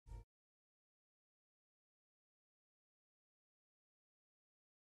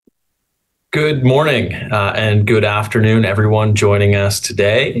Good morning and good afternoon, everyone joining us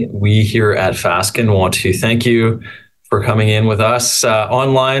today. We here at Fasken want to thank you for coming in with us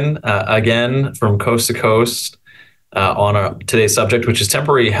online again from coast to coast on today's subject, which is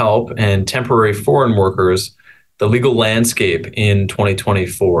temporary help and temporary foreign workers, the legal landscape in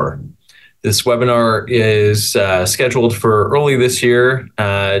 2024. This webinar is scheduled for early this year,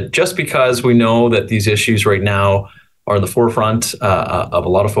 just because we know that these issues right now are in the forefront of a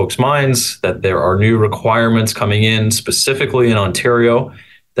lot of folks' minds, that there are new requirements coming in, specifically in Ontario,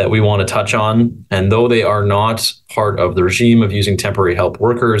 that we want to touch on. And though they are not part of the regime of using temporary help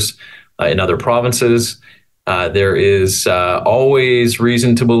workers in other provinces, there is always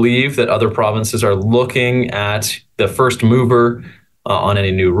reason to believe that other provinces are looking at the first mover on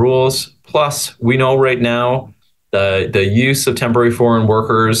any new rules. Plus, we know right now the use of temporary foreign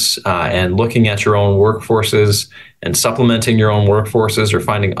workers and looking at your own workforces and supplementing your own workforces or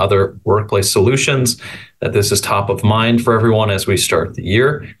finding other workplace solutions, that this is top of mind for everyone as we start the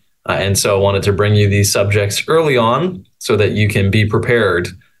year. And so I wanted to bring you these subjects early on so that you can be prepared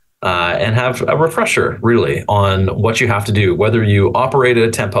and have a refresher really on what you have to do, whether you operate a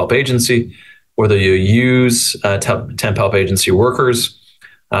temp help agency, whether you use temp help agency workers,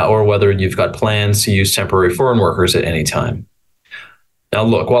 or whether you've got plans to use temporary foreign workers at any time. Now,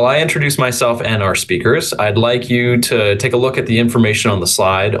 look, while I introduce myself and our speakers, I'd like you to take a look at the information on the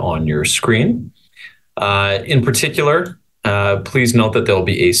slide on your screen. In particular, please note that there'll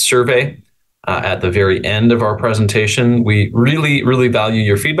be a survey at the very end of our presentation. We really, really value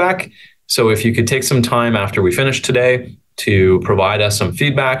your feedback. So if you could take some time after we finish today to provide us some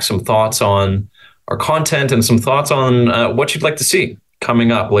feedback, some thoughts on our content, and some thoughts on what you'd like to see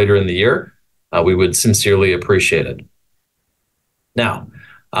coming up later in the year, we would sincerely appreciate it. Now,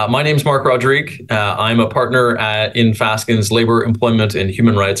 my name is Marc Rodrigue. I'm a partner in Fasken's Labor, Employment, and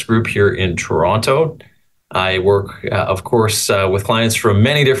Human Rights Group here in Toronto. I work, of course, with clients from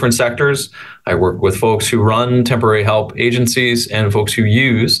many different sectors. I work with folks who run temporary help agencies and folks who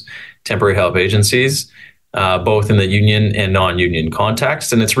use temporary help agencies, both in the union and non-union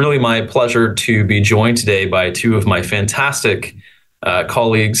context. And it's really my pleasure to be joined today by two of my fantastic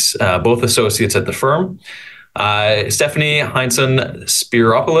colleagues, both associates at the firm. Stephanie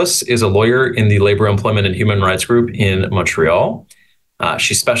Heinsohn-Spiropoulos is a lawyer in the Labor, Employment, and Human Rights Group in Montreal.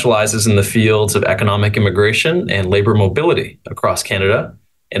 She specializes in the fields of economic immigration and labor mobility across Canada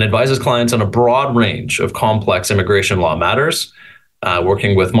and advises clients on a broad range of complex immigration law matters,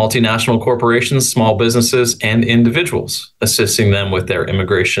 working with multinational corporations, small businesses, and individuals, assisting them with their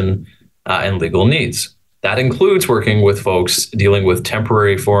immigration and legal needs. That includes working with folks dealing with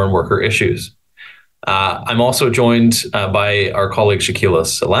temporary foreign worker issues. I'm also joined by our colleague Shakila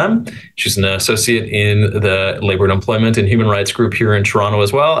Salem. She's an associate in the Labor and Employment and Human Rights Group here in Toronto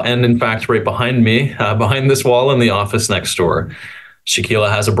as well. And in fact, right behind me, behind this wall in the office next door, Shakila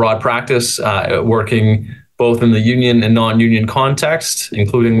has a broad practice working both in the union and non-union context,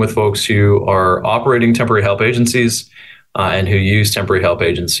 including with folks who are operating temporary help agencies and who use temporary help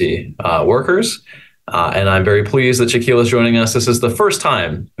agency workers. And I'm very pleased that Shakila is joining us. This is the first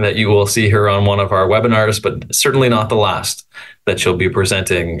time that you will see her on one of our webinars, but certainly not the last that she'll be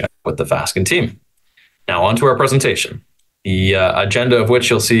presenting with the Fasken team. Now on to our presentation, the agenda of which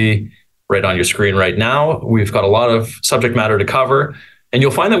you'll see right on your screen right now. We've got a lot of subject matter to cover, and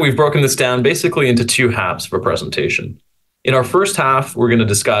you'll find that we've broken this down basically into two halves of a presentation. In our first half, we're going to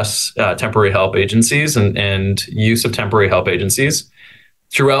discuss temporary help agencies and use of temporary help agencies.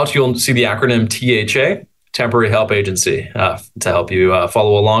 Throughout, you'll see the acronym THA, Temporary Help Agency. To help you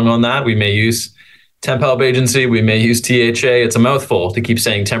follow along on that, we may use Temp Help Agency, we may use THA. It's a mouthful to keep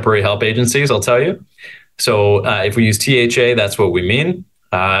saying Temporary Help Agencies, I'll tell you. So if we use THA, that's what we mean.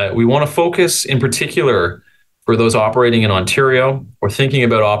 We want to focus in particular for those operating in Ontario or thinking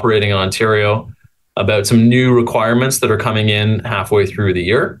about operating in Ontario about some new requirements that are coming in halfway through the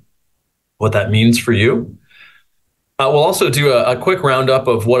year, what that means for you. We'll also do a quick roundup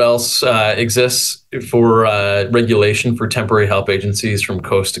of what else exists for regulation for temporary help agencies from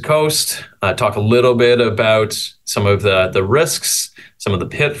coast to coast. Talk a little bit about some of the risks, some of the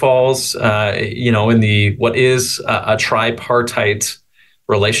pitfalls, in the what is a tripartite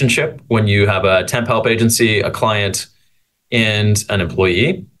relationship when you have a temp help agency, a client, and an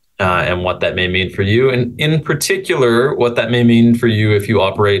employee, and what that may mean for you, and in particular, what that may mean for you if you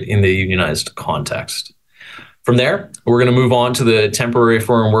operate in the unionized context. From there, we're going to move on to the temporary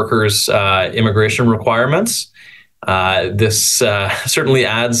foreign workers immigration requirements. This certainly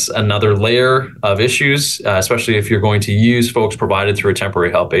adds another layer of issues, especially if you're going to use folks provided through a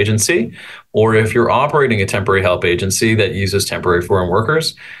temporary help agency, or if you're operating a temporary help agency that uses temporary foreign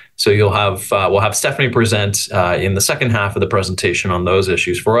workers. So we'll have Stephanie present in the second half of the presentation on those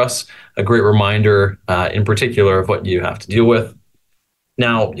issues for us. A great reminder, in particular, of what you have to deal with.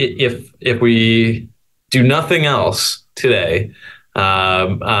 Now, if we do nothing else today,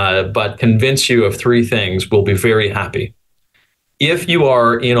 but convince you of three things, we'll be very happy. If you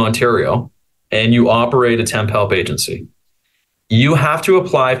are in Ontario and you operate a temp help agency, you have to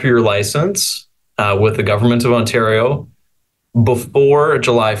apply for your license with the Government of Ontario before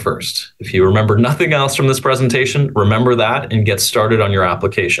July 1st. If you remember nothing else from this presentation, remember that and get started on your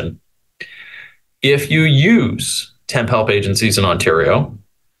application. If you use temp help agencies in Ontario,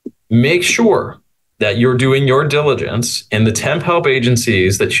 make sure that you're doing your diligence and the temp help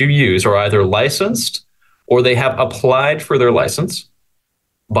agencies that you use are either licensed or they have applied for their license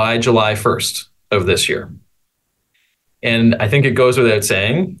by July 1st of this year. And I think it goes without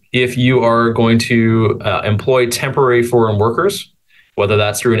saying, if you are going to employ temporary foreign workers, whether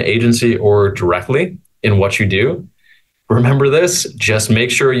that's through an agency or directly in what you do, remember this, just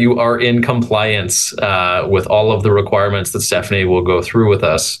make sure you are in compliance with all of the requirements that Stephanie will go through with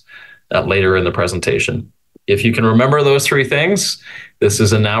us later in the presentation. If you can remember those three things, this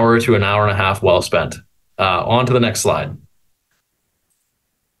is an hour to an hour and a half well spent. On to the next slide.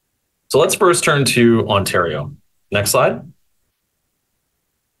 So let's first turn to Ontario. Next slide.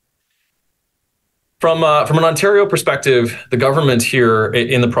 From an Ontario perspective, the government here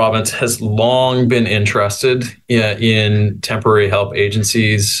in the province has long been interested in temporary help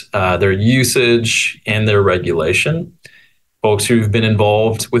agencies, their usage and their regulation. Folks who've been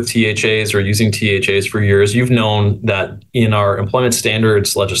involved with THAs or using THAs for years, you've known that in our employment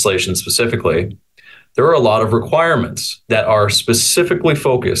standards legislation specifically, there are a lot of requirements that are specifically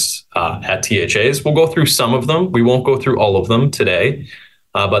focused at THAs. We'll go through some of them. We won't go through all of them today,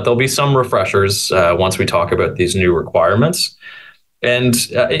 but there'll be some refreshers once we talk about these new requirements. And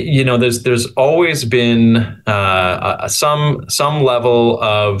there's always been some level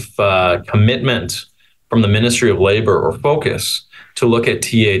of commitment from the Ministry of Labor or focus to look at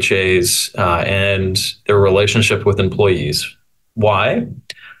THAs and their relationship with employees. Why?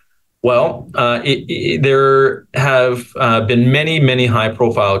 Well, there have been many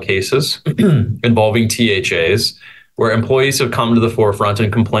high-profile cases involving THAs where employees have come to the forefront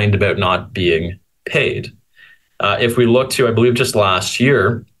and complained about not being paid. If we look to, I believe, just last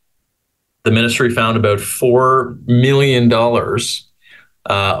year, the ministry found about $4 million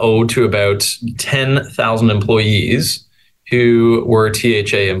owed to about 10,000 employees who were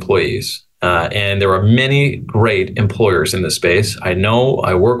THA employees. And there are many great employers in this space. I know,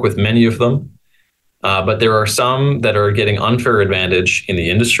 I work with many of them, but there are some that are getting unfair advantage in the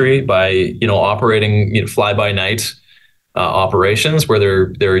industry by, operating fly-by-night operations where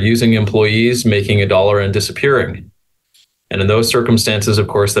they're using employees, making $1 and disappearing. And in those circumstances, of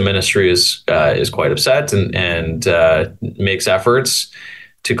course, the ministry is quite upset and makes efforts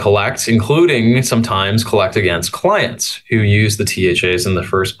to collect, including sometimes collect against clients who use the THAs in the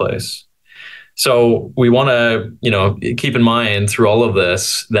first place. So we want to, keep in mind through all of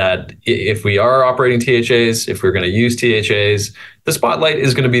this that if we are operating THAs, if we're going to use THAs, the spotlight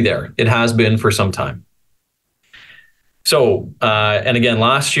is going to be there. It has been for some time. So, and again,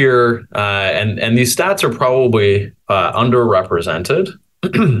 last year, and these stats are probably underrepresented,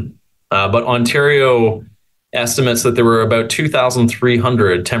 but Ontario estimates that there were about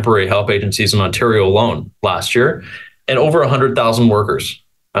 2,300 temporary help agencies in Ontario alone last year, and over 100,000 workers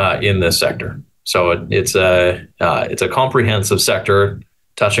in this sector. So it's a comprehensive sector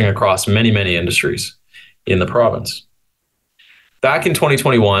touching across many industries in the province. Back in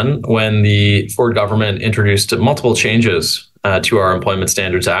 2021, when the Ford government introduced multiple changes to our Employment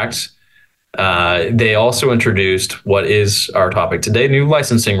Standards Act, they also introduced what is our topic today, new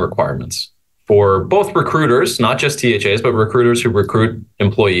licensing requirements for both recruiters, not just THAs, but recruiters who recruit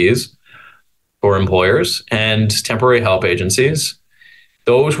employees for employers, and temporary help agencies.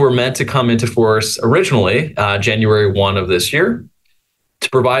 Those were meant to come into force originally January 1 of this year to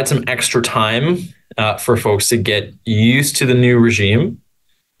provide some extra time for folks to get used to the new regime,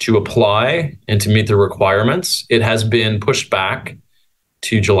 to apply and to meet the requirements. It has been pushed back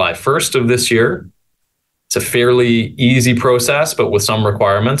to July 1st of this year. It's a fairly easy process, but with some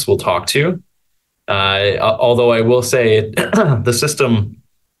requirements we'll talk to. Although I will say the system,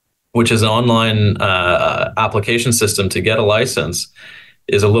 which is an online application system to get a license,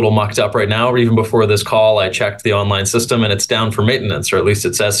 is a little mucked up right now. Or even before this call, I checked the online system and it's down for maintenance, or at least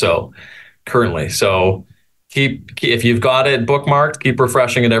it says so currently. So if you've got it bookmarked, keep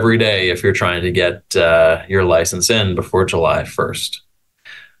refreshing it every day if you're trying to get your license in before July 1st.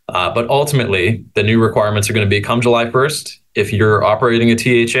 But ultimately, the new requirements are going to be come July 1st. if you're operating a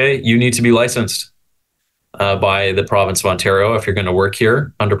THA, you need to be licensed by the province of Ontario if you're going to work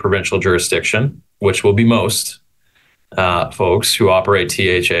here under provincial jurisdiction, which will be most folks who operate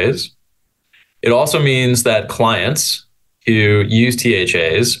THAs. It also means that clients who use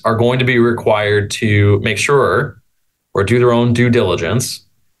THAs are going to be required to make sure or do their own due diligence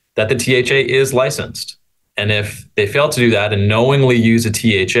that the THA is licensed. And if they fail to do that and knowingly use a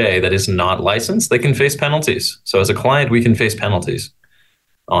THA that is not licensed, they can face penalties. So as a client, we can face penalties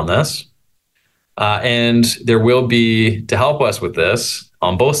on this. And there will be, to help us with this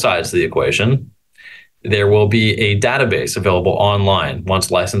on both sides of the equation, there will be a database available online.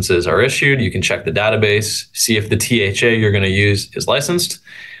 Once licenses are issued, you can check the database, see if the THA you're going to use is licensed,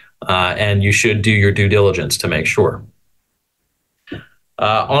 and you should do your due diligence to make sure.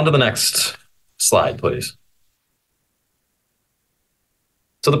 On to the next slide, please.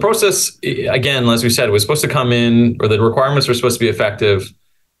 So the process, again, as we said, was supposed to come in, or the requirements were supposed to be effective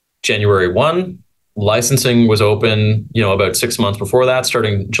January 1. Licensing was open, about 6 months before that,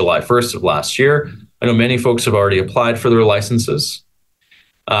 starting July 1st of last year. I know many folks have already applied for their licenses.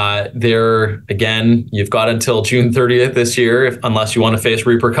 Again, you've got until June 30th this year, unless you want to face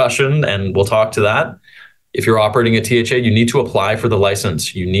repercussion, and we'll talk to that. If you're operating a THA, you need to apply for the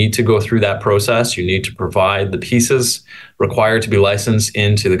license. You need to go through that process. You need to provide the pieces required to be licensed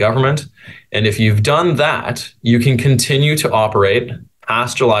into the government. And if you've done that, you can continue to operate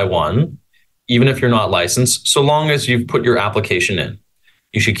past July 1, even if you're not licensed, so long as you've put your application in.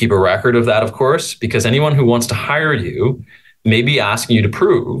 You should keep a record of that, of course, because anyone who wants to hire you may be asking you to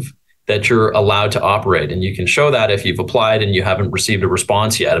prove that you're allowed to operate. And you can show that if you've applied and you haven't received a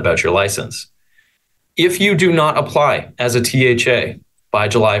response yet about your license. If you do not apply as a THA by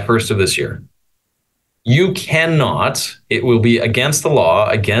July 1st of this year, you cannot, it will be against the law,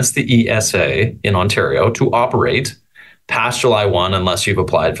 against the ESA in Ontario to operate past July 1 unless you've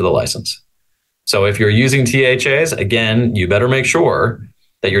applied for the license. So if you're using THAs, again, you better make sure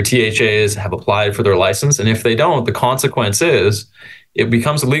that your THAs have applied for their license. And if they don't, the consequence is it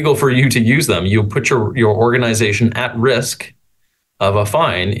becomes illegal for you to use them. You put your organization at risk of a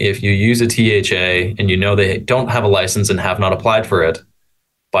fine if you use a THA and you know they don't have a license and have not applied for it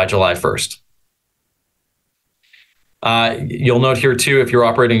by July 1st. You'll note here too, if you're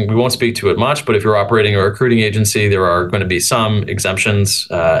operating, we won't speak to it much, but if you're operating a recruiting agency, there are going to be some exemptions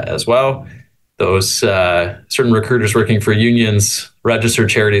as well. Those certain recruiters working for unions, registered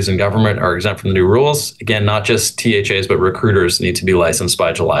charities, and government are exempt from the new rules. Again, not just THAs, but recruiters need to be licensed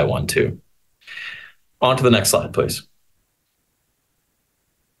by July 1 too. On to the next slide, please.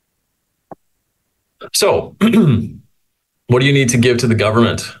 So what do you need to give to the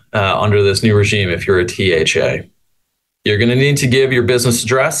government under this new regime if you're a THA? You're going to need to give your business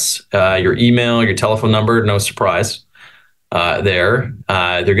address, your email, your telephone number, no surprise there.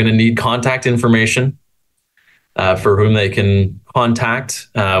 They're going to need contact information for whom they can contact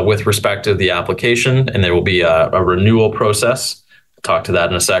with respect to the application, and there will be a renewal process. I'll talk to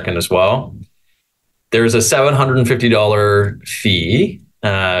that in a second as well. There's a $750 fee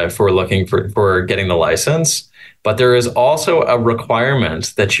for getting the license, but there is also a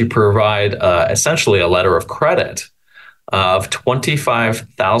requirement that you provide essentially a letter of credit of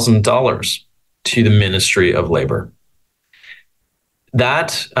 $25,000 to the Ministry of Labor.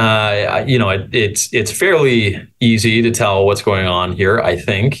 That it's fairly easy to tell what's going on here, I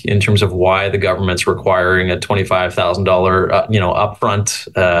think, in terms of why the government's requiring a $25,000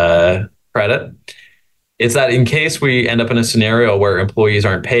 upfront credit. It's that in case we end up in a scenario where employees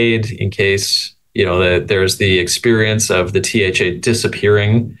aren't paid, in case there's the experience of the THA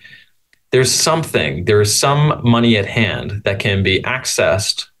disappearing, there's some money at hand that can be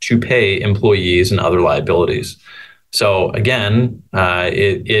accessed to pay employees and other liabilities. So again,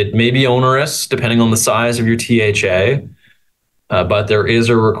 it may be onerous depending on the size of your THA, but there is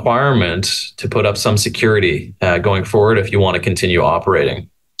a requirement to put up some security going forward if you want to continue operating.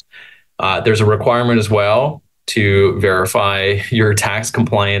 There's a requirement as well to verify your tax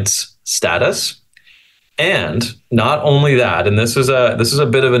compliance status. And not only that, and this is a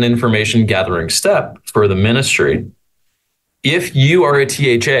bit of an information gathering step for the ministry. If you are a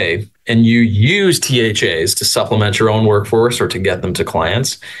THA and you use THAs to supplement your own workforce or to get them to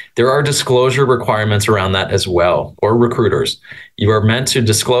clients, there are disclosure requirements around that as well, or recruiters. You are meant to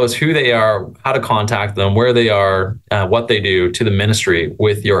disclose who they are, how to contact them, where they are, what they do to the ministry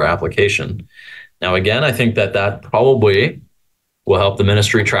with your application. Now, again, I think that probably will help the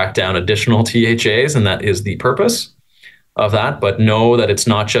ministry track down additional THAs, and that is the purpose. of that, but know that it's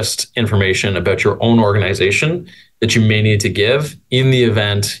not just information about your own organization that you may need to give in the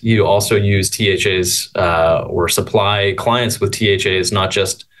event you also use THAs or supply clients with THAs, not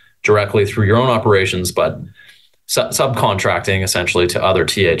just directly through your own operations, but subcontracting essentially to other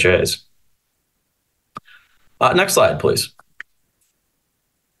THAs. Next slide, please.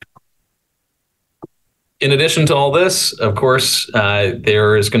 In addition to all this, of course,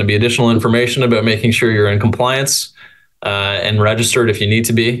 there is going to be additional information about making sure you're in compliance and registered if you need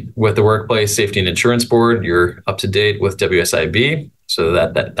to be with the Workplace Safety and Insurance Board. You're up to date with WSIB so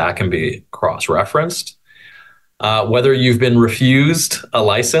that can be cross-referenced. Whether you've been refused a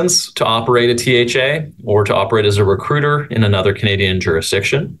license to operate a THA or to operate as a recruiter in another Canadian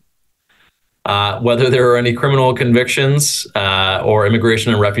jurisdiction. Whether there are any criminal convictions or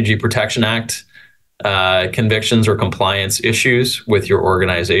Immigration and Refugee Protection Act convictions or compliance issues with your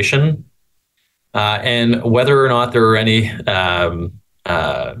organization. And whether or not there are any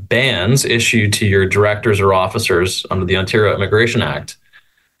bans issued to your directors or officers under the Ontario Immigration Act,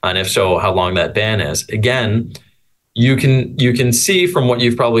 and if so, how long that ban is. Again, you can see from what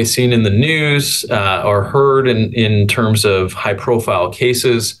you've probably seen in the news or heard in terms of high-profile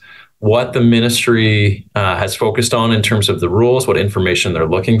cases, what the ministry has focused on in terms of the rules, what information they're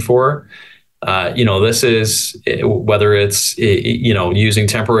looking for. This is whether it's, using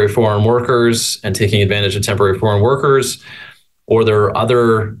temporary foreign workers and taking advantage of temporary foreign workers, or there are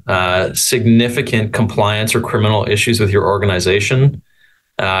other significant compliance or criminal issues with your organization.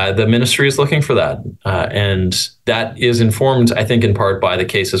 The ministry is looking for that. And that is informed, I think, in part by the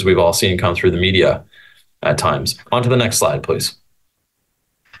cases we've all seen come through the media at times. On to the next slide, please.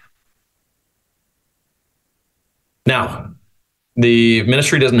 Now, the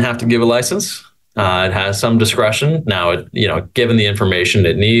ministry doesn't have to give a license. It has some discretion. Now, given the information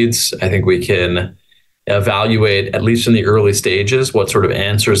it needs, I think we can evaluate, at least in the early stages, what sort of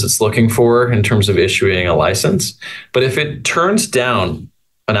answers it's looking for in terms of issuing a license. But if it turns down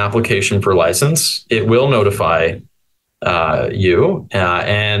an application for license, it will notify you.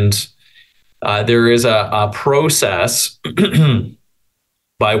 And there is a process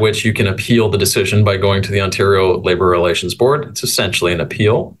by which you can appeal the decision by going to the Ontario Labour Relations Board. It's essentially an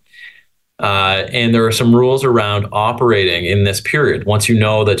appeal. And there are some rules around operating in this period once you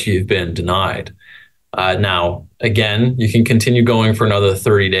know that you've been denied. Now, again, you can continue going for another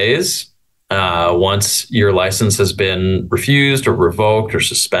 30 days once your license has been refused or revoked or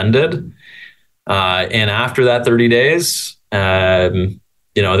suspended. And after that 30 days, all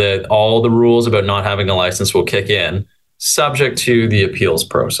the rules about not having a license will kick in, subject to the appeals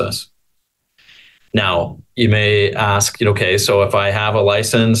process. Now, you may ask, okay, so if I have a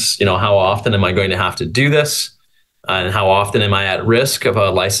license, how often am I going to have to do this? And how often am I at risk of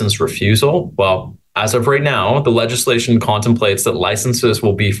a license refusal? Well, as of right now, the legislation contemplates that licenses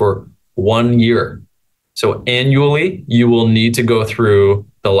will be for 1 year. So annually, you will need to go through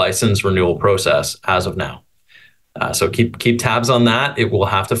the license renewal process as of now. So keep tabs on that. It will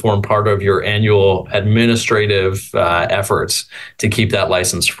have to form part of your annual administrative efforts to keep that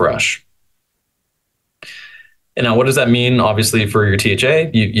license fresh. And now, what does that mean? Obviously, for your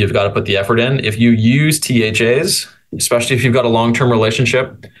THA, you've got to put the effort in. If you use THAs, especially if you've got a long-term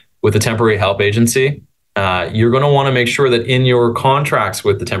relationship with a temporary help agency, you're going to want to make sure that in your contracts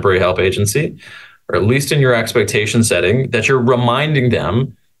with the temporary help agency, or at least in your expectation setting, that you're reminding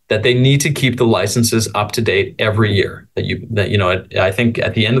them that they need to keep the licenses up to date every year. I think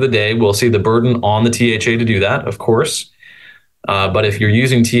at the end of the day, we'll see the burden on the THA to do that, of course. But if you're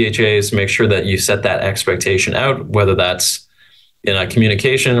using THAs, make sure that you set that expectation out, whether that's in a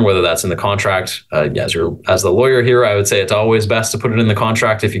communication or whether that's in the contract. As the lawyer here, I would say it's always best to put it in the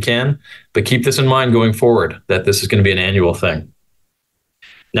contract if you can, but keep this in mind going forward, that this is going to be an annual thing.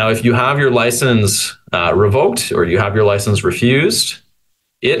 Now, if you have your license revoked or you have your license refused,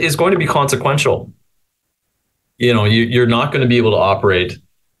 it is going to be consequential. You're not going to be able to operate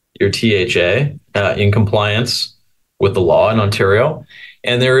your THA in compliance with the law in Ontario.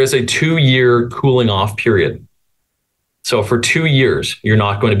 And there is a 2-year cooling off period. So for 2 years, you're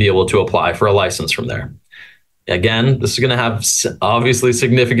not going to be able to apply for a license from there. Again, this is going to have obviously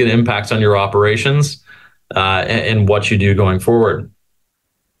significant impacts on your operations and what you do going forward.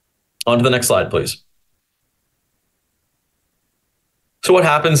 On to the next slide, please. So what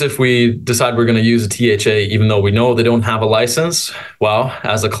happens if we decide we're going to use a THA even though we know they don't have a license? Well,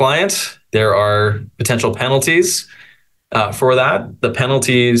 as a client, there are potential penalties for that. The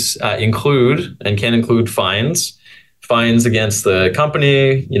penalties include and can include fines against the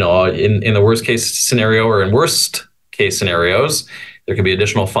company. In the worst case scenario or in worst case scenarios, there could be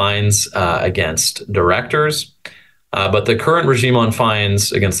additional fines against directors. But the current regime on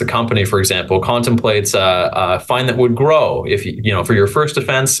fines against the company, for example, contemplates a fine that would grow. If for your first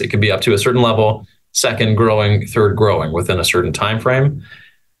offense, it could be up to a certain level, second growing, third growing within a certain time frame.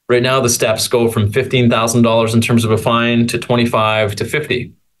 Right now, the steps go from $15,000 in terms of a fine to 25 to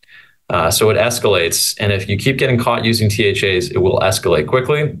 50. So it escalates. And if you keep getting caught using THAs, it will escalate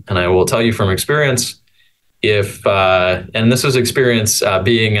quickly. And I will tell you from experience, and this is experience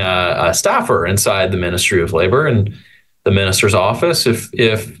being a staffer inside the Ministry of Labor and the minister's office,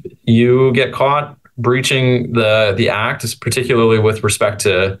 if you get caught breaching the act, particularly with respect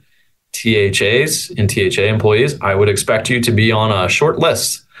to THAs and THA employees, I would expect you to be on a short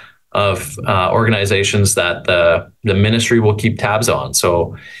list of organizations that the ministry will keep tabs on.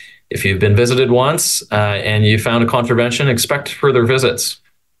 So if you've been visited once and you found a contravention, expect further visits.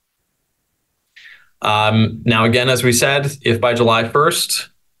 Now, again, as we said, if by July 1st,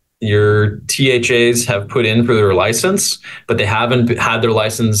 your THAs have put in for their license, but they haven't had their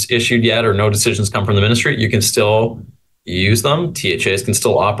license issued yet or no decisions come from the ministry, you can still use them. THAs can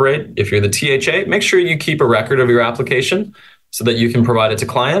still operate. If you're the THA, make sure you keep a record of your application so that you can provide it to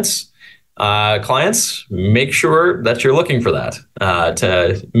clients. Clients, make sure that you're looking for that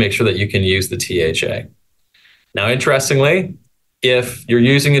to make sure that you can use the THA. Now, interestingly, if you're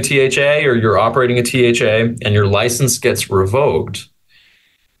using a THA or you're operating a THA and your license gets revoked,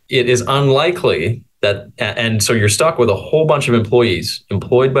 it is unlikely that, and so you're stuck with a whole bunch of employees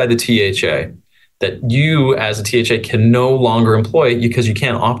employed by the THA that you as a THA can no longer employ because you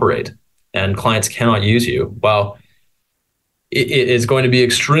can't operate and clients cannot use you. Well, it is going to be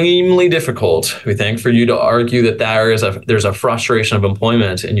extremely difficult, we think, for you to argue that there's a frustration of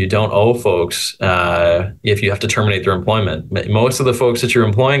employment and you don't owe folks if you have to terminate their employment. Most of the folks that you're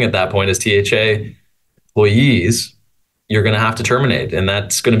employing at that point as THA employees, you're going to have to terminate. And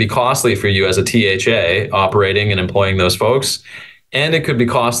that's going to be costly for you as a THA operating and employing those folks. And it could be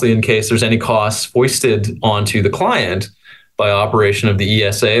costly in case there's any costs foisted onto the client by operation of the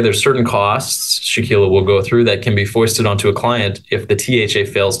ESA. There's certain costs, Shakila will go through, that can be foisted onto a client if the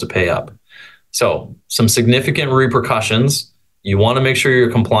THA fails to pay up. So some significant repercussions. You want to make sure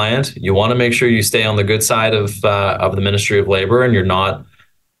you're compliant. You want to make sure you stay on the good side of the Ministry of Labor and you're not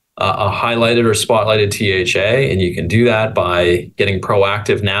a highlighted or spotlighted THA. And you can do that by getting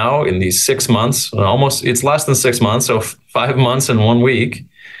proactive now in these 6 months. It's less than 6 months, so 5 months and 1 week.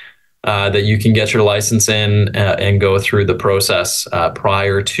 That you can get your license in and go through the process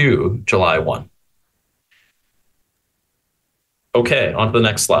prior to July 1. Okay, on to the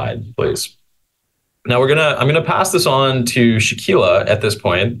next slide, please. Now I'm gonna pass this on to Shakila at this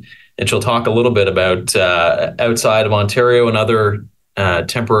point, and she'll talk a little bit about outside of Ontario and other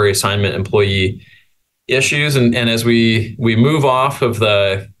temporary assignment employee issues. And as we move off of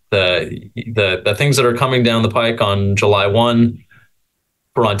the things that are coming down the pike on July 1.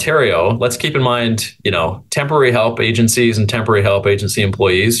 For Ontario, let's keep in mind, temporary help agencies and temporary help agency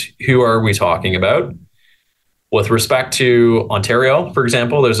employees. Who are we talking about? With respect to Ontario, for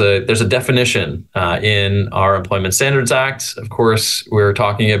example, there's a definition in our Employment Standards Act. Of course, we're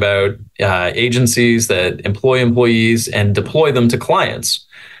talking about agencies that employ employees and deploy them to clients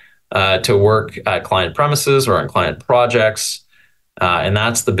to work at client premises or on client projects. And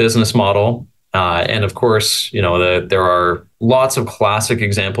that's the business model. And of course, there are lots of classic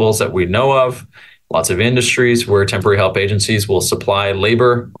examples that we know of, lots of industries where temporary help agencies will supply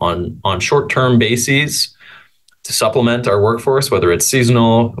labor on short-term bases to supplement our workforce, whether it's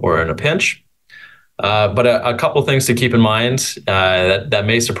seasonal or in a pinch. But a couple things to keep in mind that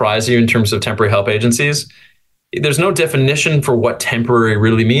may surprise you in terms of temporary help agencies. There's no definition for what temporary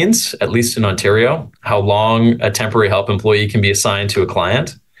really means, at least in Ontario, how long a temporary help employee can be assigned to a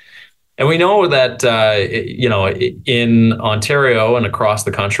client. And we know that, in Ontario and across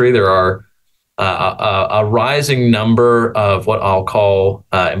the country, there are a rising number of what I'll call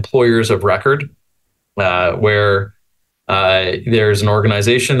employers of record, where there's an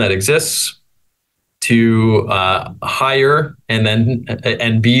organization that exists to hire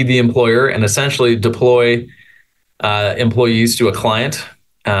and be the employer and essentially deploy employees to a client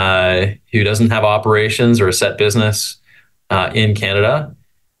who doesn't have operations or a set business in Canada.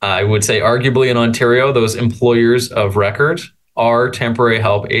 I would say arguably in Ontario, those employers of record are temporary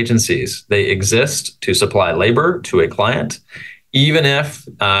help agencies. They exist to supply labor to a client. Even if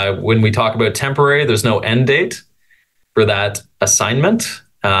when we talk about temporary, there's no end date for that assignment.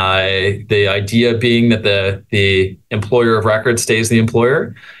 The idea being that the employer of record stays the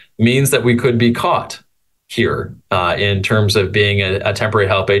employer means that we could be caught here in terms of being a temporary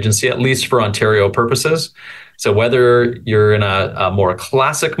help agency, at least for Ontario purposes. So whether you're in a more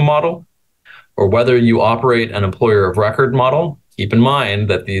classic model or whether you operate an employer of record model, keep in mind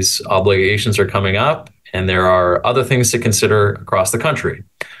that these obligations are coming up and there are other things to consider across the country.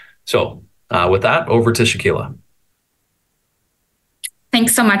 So with that, over to Shakila.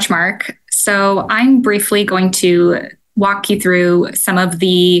 Thanks so much, Marc. So I'm briefly going to walk you through some of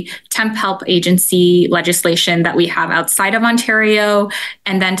the temp help agency legislation that we have outside of Ontario,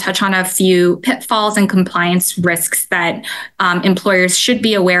 and then touch on a few pitfalls and compliance risks that employers should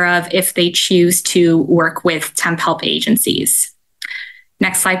be aware of if they choose to work with temp help agencies.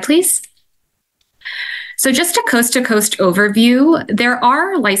 Next slide, please. So just a coast-to-coast overview, there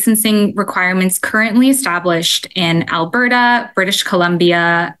are licensing requirements currently established in Alberta, British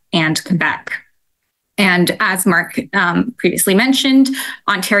Columbia, and Quebec. And as Marc previously mentioned,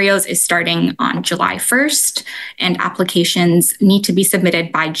 Ontario's is starting on July 1st, and applications need to be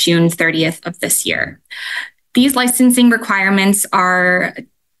submitted by June 30th of this year. These licensing requirements are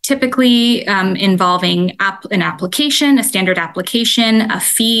typically involving an application, a standard application, a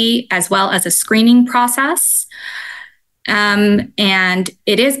fee, as well as a screening process. And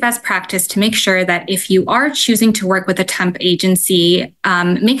it is best practice to make sure that if you are choosing to work with a temp agency,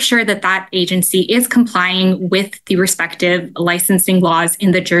 make sure that that agency is complying with the respective licensing laws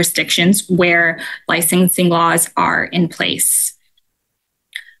in the jurisdictions where licensing laws are in place.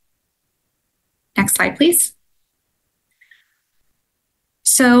 Next slide, please.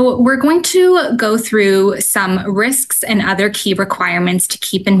 So we're going to go through some risks and other key requirements to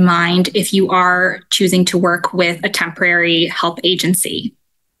keep in mind if you are choosing to work with a temporary help agency.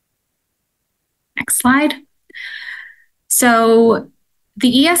 Next slide. So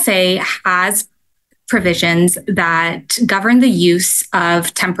the ESA has provisions that govern the use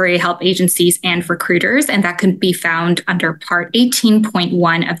of temporary help agencies and recruiters, and that can be found under Part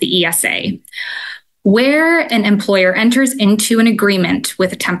 18.1 of the ESA. Where an employer enters into an agreement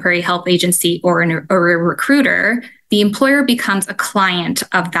with a temporary help agency or a recruiter, the employer becomes a client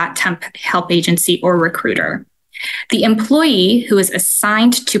of that temp help agency or recruiter. The employee who is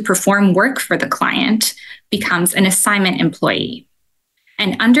assigned to perform work for the client becomes an assignment employee.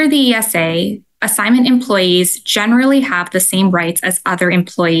 And under the ESA, assignment employees generally have the same rights as other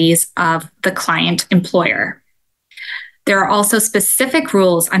employees of the client employer. There are also specific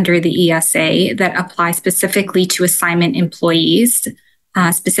rules under the ESA that apply specifically to assignment employees,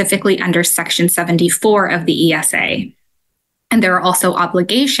 specifically under Section 74 of the ESA. And there are also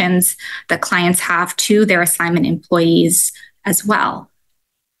obligations that clients have to their assignment employees as well.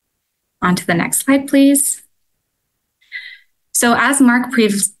 On to the next slide, please. So as Marc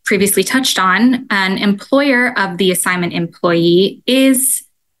previously touched on, an employer of the assignment employee is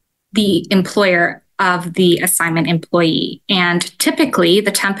the employer of the assignment employee. And typically,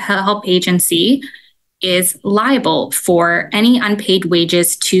 the temp help agency is liable for any unpaid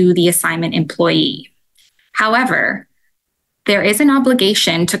wages to the assignment employee. However, there is an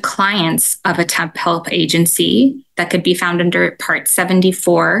obligation to clients of a temp help agency that could be found under Part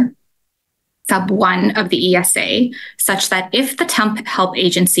 74, Sub 1 of the ESA, such that if the temp help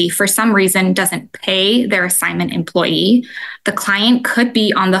agency for some reason doesn't pay their assignment employee, the client could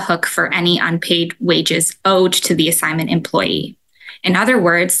be on the hook for any unpaid wages owed to the assignment employee. In other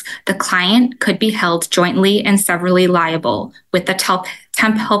words, the client could be held jointly and severally liable with the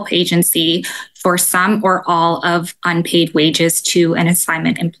temp help agency for some or all of unpaid wages to an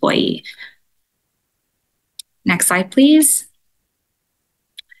assignment employee. Next slide, please.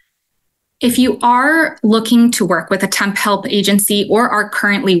 If you are looking to work with a temp help agency or are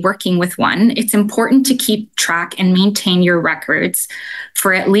currently working with one, it's important to keep track and maintain your records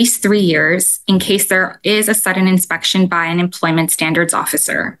for at least 3 years in case there is a sudden inspection by an employment standards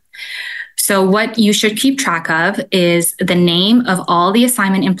officer. So what you should keep track of is the name of all the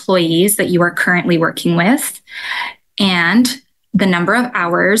assignment employees that you are currently working with and the number of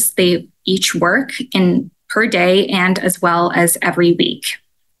hours they each work in per day and as well as every week.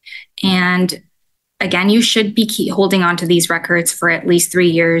 And again, you should be holding on to these records for at least 3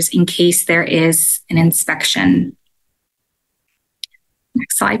 years in case there is an inspection.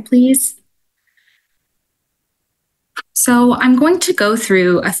 Next slide, please. So I'm going to go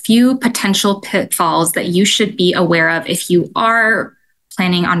through a few potential pitfalls that you should be aware of if you are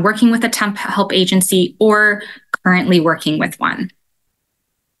planning on working with a temp help agency or currently working with one.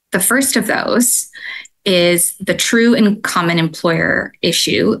 The first of those is the true and common employer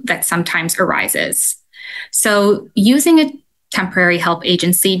issue that sometimes arises. So using a temporary help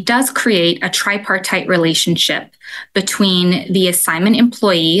agency does create a tripartite relationship between the assignment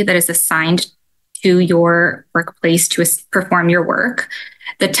employee that is assigned to your workplace to perform your work,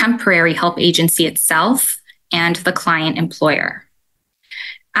 the temporary help agency itself, and the client employer.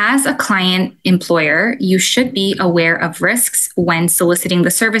 As a client employer, you should be aware of risks when soliciting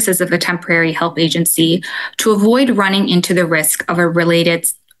the services of a temporary help agency to avoid running into the risk of a related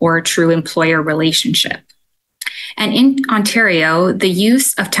or true employer relationship. And in Ontario, the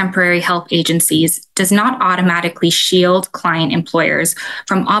use of temporary help agencies does not automatically shield client employers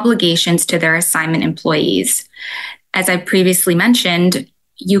from obligations to their assignment employees. As I previously mentioned,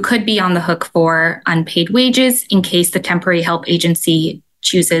 you could be on the hook for unpaid wages in case the temporary help agency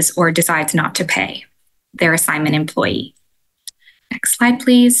chooses or decides not to pay their assignment employee. Next slide,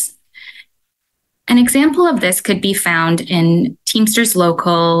 please. An example of this could be found in Teamsters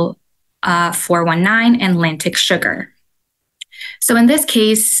Local 419 and Atlantic Sugar. So in this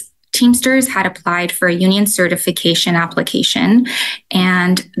case, Teamsters had applied for a union certification application,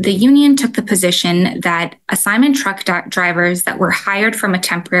 and the union took the position that assignment truck drivers that were hired from a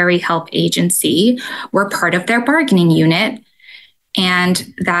temporary help agency were part of their bargaining unit,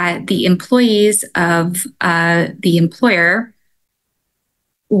 and that the employees of the employer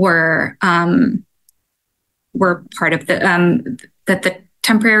were part of that the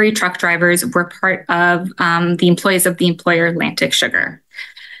temporary truck drivers were part of the employees of the employer Atlantic Sugar.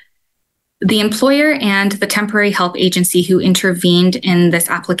 The employer and the temporary help agency who intervened in this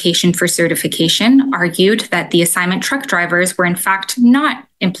application for certification argued that the assignment truck drivers were in fact not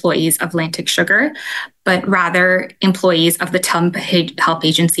employees of Atlantic Sugar, but rather employees of the temp help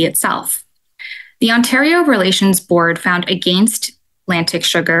agency itself. The Ontario Relations Board found against Atlantic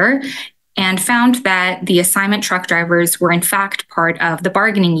Sugar and found that the assignment truck drivers were in fact part of the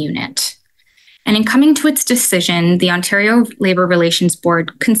bargaining unit. And in coming to its decision, the Ontario Labour Relations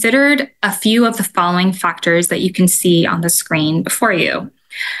Board considered a few of the following factors that you can see on the screen before you.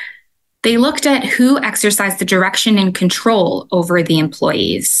 They looked at who exercised the direction and control over the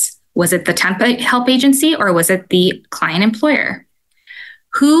employees. Was it the temp help agency or was it the client employer?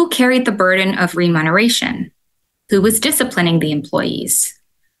 Who carried the burden of remuneration? Who was disciplining the employees?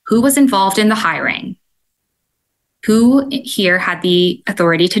 Who was involved in the hiring? Who here had the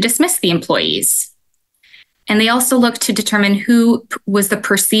authority to dismiss the employees? And they also looked to determine who was the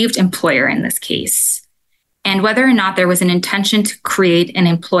perceived employer in this case, and whether or not there was an intention to create an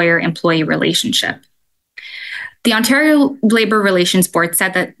employer-employee relationship. The Ontario Labour Relations Board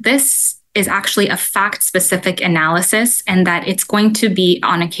said that this is actually a fact-specific analysis and that it's going to be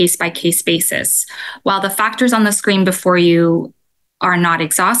on a case-by-case basis. While the factors on the screen before you are not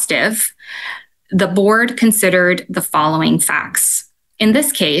exhaustive, the board considered the following facts. In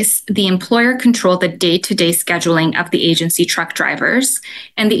this case, the employer controlled the day-to-day scheduling of the agency truck drivers,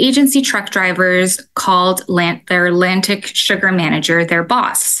 and the agency truck drivers called their Atlantic Sugar manager their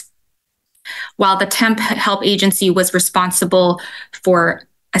boss. While the temp help agency was responsible for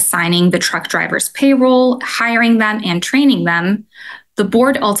assigning the truck drivers payroll, hiring them, and training them, the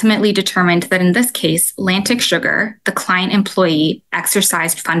board ultimately determined that in this case, Atlantic Sugar, the client employee,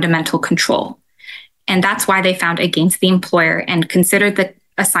 exercised fundamental control. And that's why they found against the employer and considered the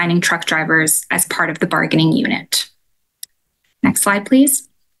assigning truck drivers as part of the bargaining unit. Next slide, please.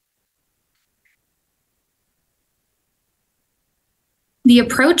 The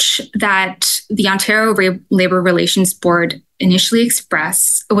approach that the Ontario Labour Relations Board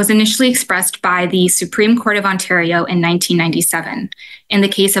was initially expressed by the Supreme Court of Ontario in 1997 in the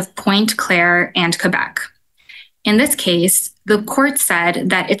case of Pointe Claire and Quebec. In this case, the court said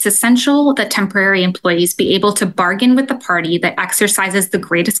that it's essential that temporary employees be able to bargain with the party that exercises the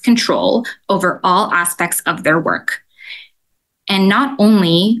greatest control over all aspects of their work, and not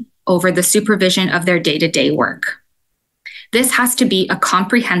only over the supervision of their day-to-day work. This has to be a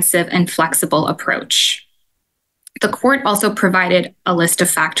comprehensive and flexible approach. The court also provided a list of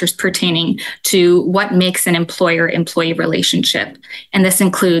factors pertaining to what makes an employer-employee relationship, and this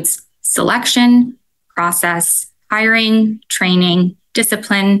includes selection, process, hiring, training,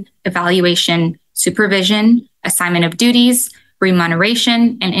 discipline, evaluation, supervision, assignment of duties,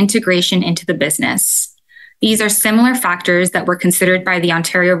 remuneration, and integration into the business. These are similar factors that were considered by the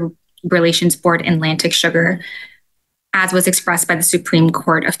Ontario Relations Board in Atlantic Sugar, as was expressed by the Supreme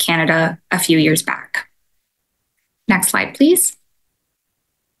Court of Canada a few years back. Next slide, please.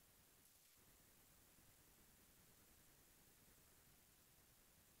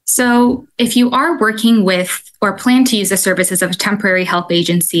 So if you are working with or plan to use the services of a temporary help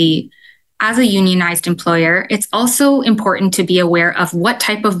agency as a unionized employer, it's also important to be aware of what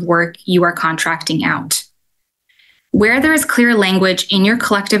type of work you are contracting out. Where there is clear language in your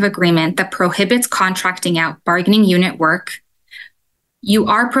collective agreement that prohibits contracting out bargaining unit work, you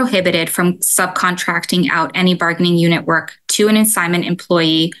are prohibited from subcontracting out any bargaining unit work to an assignment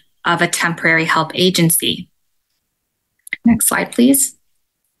employee of a temporary help agency. Next slide, please.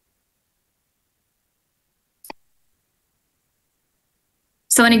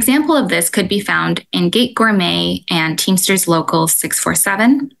 So an example of this could be found in Gate Gourmet and Teamsters Local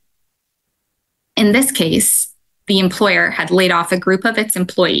 647. In this case, the employer had laid off a group of its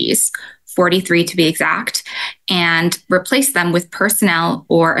employees, 43 to be exact, and replaced them with personnel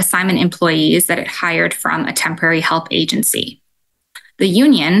or assignment employees that it hired from a temporary help agency. The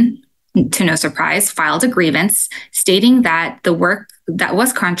union, to no surprise, filed a grievance stating that the work that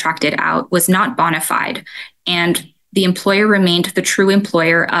was contracted out was not bona fide, and the employer remained the true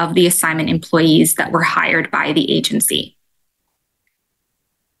employer of the assignment employees that were hired by the agency.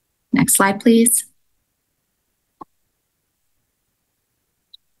 Next slide, please.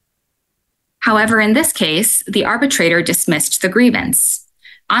 However, in this case, the arbitrator dismissed the grievance.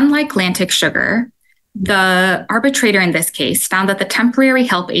 Unlike Atlantic Sugar, the arbitrator in this case found that the temporary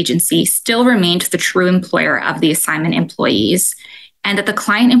help agency still remained the true employer of the assignment employees, and that the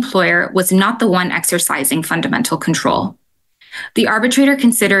client employer was not the one exercising fundamental control. The arbitrator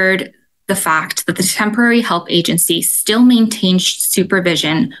considered the fact that the temporary help agency still maintained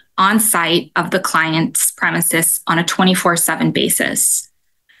supervision on site of the client's premises on a 24/7 basis.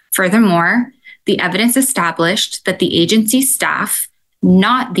 Furthermore, the evidence established that the agency staff,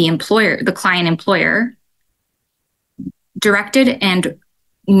 not the employer, the client employer, directed and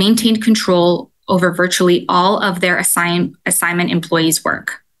maintained control over virtually all of their assignment employees'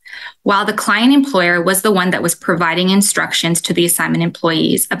 work. While the client employer was the one that was providing instructions to the assignment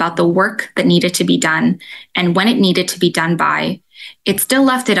employees about the work that needed to be done and when it needed to be done by, it still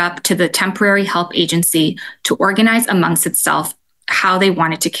left it up to the temporary help agency to organize amongst itself how they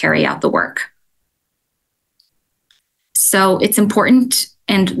wanted to carry out the work. So it's important,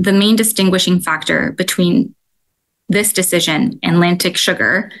 and the main distinguishing factor between this decision and Atlantic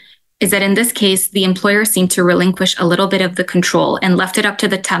Sugar is that in this case, the employer seemed to relinquish a little bit of the control and left it up to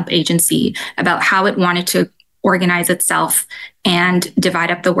the temp agency about how it wanted to organize itself and divide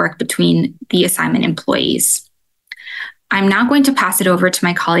up the work between the assignment employees. I'm now going to pass it over to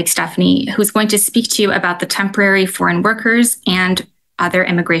my colleague, Stephanie, who's going to speak to you about the temporary foreign workers and other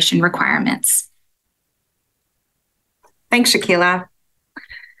immigration requirements. Thanks, Shakila.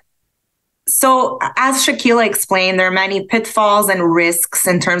 So as Shakila explained, there are many pitfalls and risks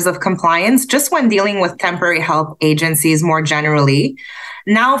in terms of compliance, just when dealing with temporary help agencies more generally.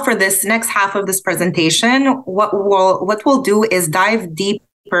 Now, for this next half of this presentation, what we'll do is dive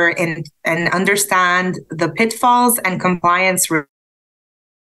deeper in and understand the pitfalls and compliance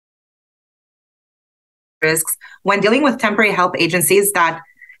risks when dealing with temporary help agencies that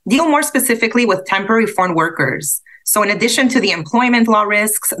deal more specifically with temporary foreign workers. So in addition to the employment law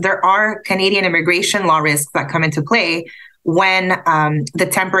risks, there are Canadian immigration law risks that come into play when the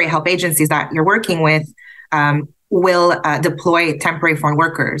temporary help agencies that you're working with will deploy temporary foreign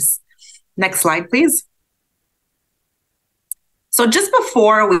workers. Next slide, please. So just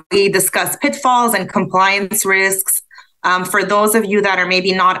before we discuss pitfalls and compliance risks, for those of you that are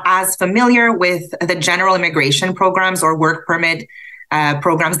maybe not as familiar with the general immigration programs or work permit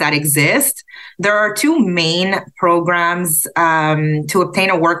programs that exist, there are two main programs to obtain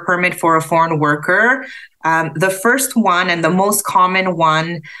a work permit for a foreign worker. The first one and the most common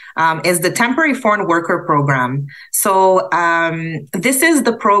one is the temporary foreign worker program. So this is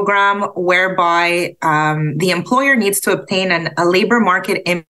the program whereby the employer needs to obtain a labor market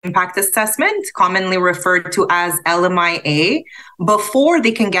impact assessment, commonly referred to as LMIA, before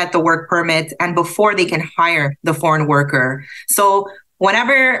they can get the work permit and before they can hire the foreign worker. So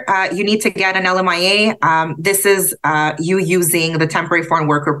whenever you need to get an LMIA, this is you using the temporary foreign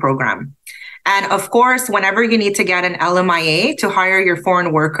worker program. And of course, whenever you need to get an LMIA to hire your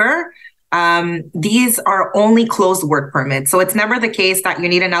foreign worker, these are only closed work permits. So it's never the case that you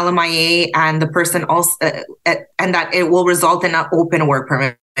need an LMIA and the person also, and that it will result in an open work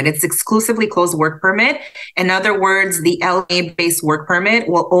permit. It's exclusively closed work permit. In other words, the LMIA-based work permit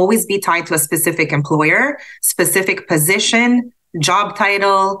will always be tied to a specific employer, specific position, job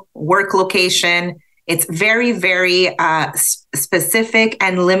title, work location. It's very, very specific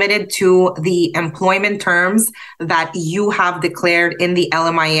and limited to the employment terms that you have declared in the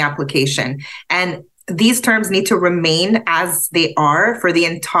LMIA application. And these terms need to remain as they are for the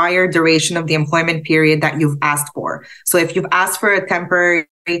entire duration of the employment period that you've asked for. So if you've asked for a temporary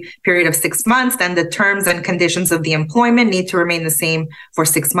period of 6 months, then the terms and conditions of the employment need to remain the same for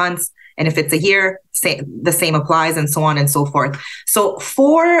 6 months. And if it's a year, the same applies, and so on and so forth. So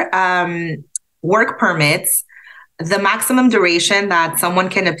for work permits, the maximum duration that someone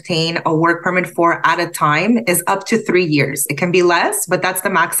can obtain a work permit for at a time is up to 3 years. It can be less, but that's the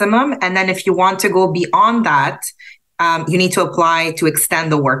maximum. And then if you want to go beyond that, you need to apply to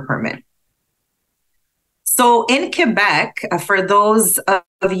extend the work permit. So in Quebec, for those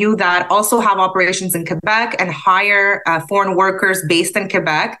of you that also have operations in Quebec and hire foreign workers based in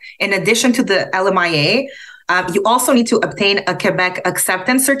Quebec, in addition to the LMIA, you also need to obtain a Quebec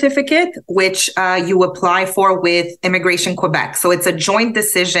acceptance certificate, which you apply for with Immigration Quebec. So it's a joint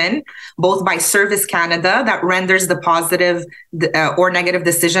decision, both by Service Canada, that renders the positive or negative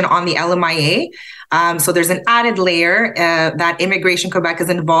decision on the LMIA. So there's an added layer that Immigration Quebec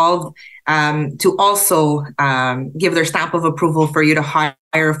is involved to also give their stamp of approval for you to hire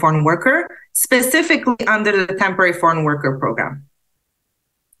a foreign worker, specifically under the Temporary Foreign Worker Program.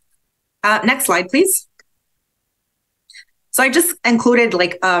 Next slide, please. So I just included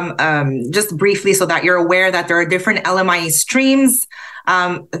just briefly so that you're aware that there are different LMIA streams.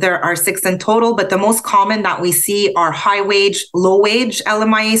 There are 6 in total, but the most common that we see are high wage, low wage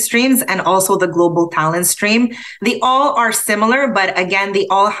LMIA streams, and also the global talent stream. They all are similar, but again, they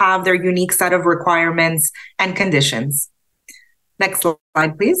all have their unique set of requirements and conditions. Next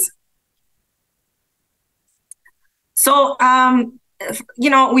slide, please. So,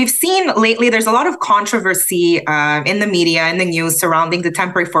 we've seen lately, there's a lot of controversy in the media and the news surrounding the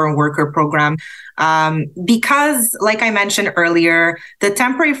Temporary Foreign Worker Program because, like I mentioned earlier, the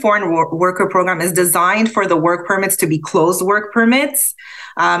Temporary Foreign Worker Program is designed for the work permits to be closed work permits.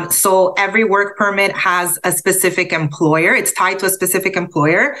 So every work permit has a specific employer. It's tied to a specific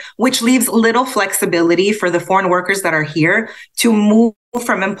employer, which leaves little flexibility for the foreign workers that are here to move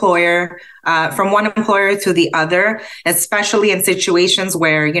from one employer to the other, especially in situations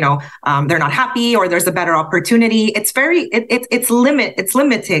where they're not happy or there's a better opportunity. It's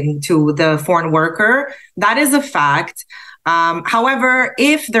limiting to the foreign worker. That is a fact. However,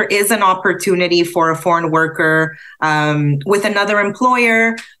 if there is an opportunity for a foreign worker with another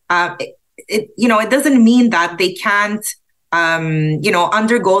employer, it doesn't mean that they can't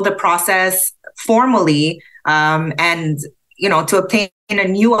undergo the process formally and to obtain a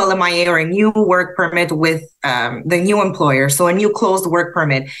new LMIA or a new work permit with the new employer. So a new closed work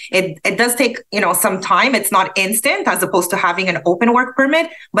permit. It does take, some time. It's not instant as opposed to having an open work permit,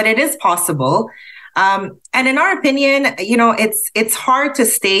 but it is possible. And in our opinion, it's hard to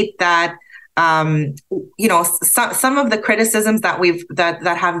state that, some of the criticisms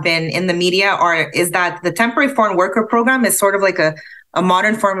that have been in the media is that the Temporary Foreign Worker Program is sort of like a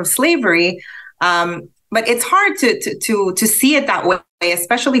modern form of slavery. But it's hard to see it that way,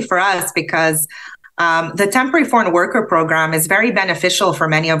 especially for us, because the Temporary Foreign Worker Program is very beneficial for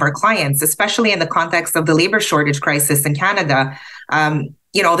many of our clients, especially in the context of the labor shortage crisis in Canada.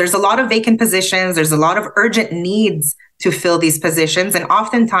 There's a lot of vacant positions. There's a lot of urgent needs to fill these positions. And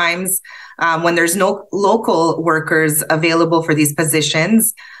oftentimes, when there's no local workers available for these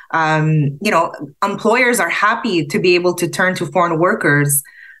positions, employers are happy to be able to turn to foreign workers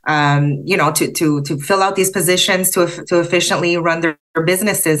to fill out these positions, to efficiently run their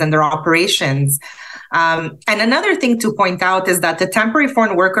businesses and their operations. And another thing to point out is that the Temporary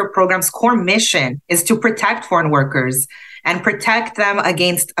Foreign Worker Program's core mission is to protect foreign workers and protect them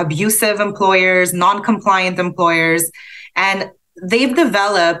against abusive employers, non-compliant employers. And they've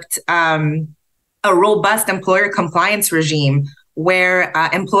developed a robust employer compliance regime where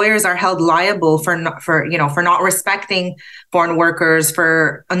employers are held liable for not respecting foreign workers,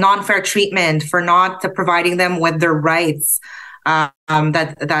 for a non-fair treatment, for not providing them with their rights that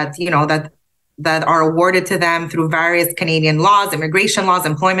are awarded to them through various Canadian laws, immigration laws,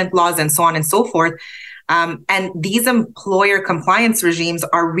 employment laws, and so on and so forth. And these employer compliance regimes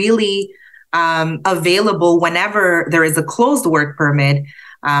are really available whenever there is a closed work permit.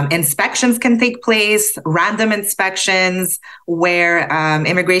 Inspections can take place, random inspections where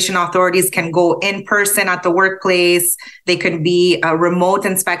immigration authorities can go in person at the workplace. They could be remote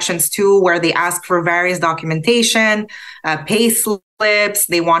inspections too, where they ask for various documentation, pay slips.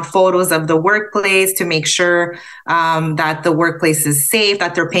 They want photos of the workplace to make sure that the workplace is safe,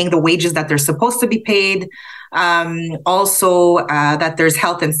 that they're paying the wages that they're supposed to be paid. Also, that there's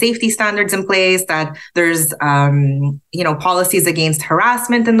health and safety standards in place, that there's, policies against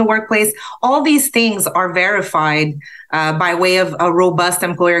harassment in the workplace. All these things are verified by way of a robust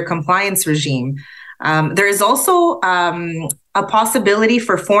employer compliance regime. There is also a possibility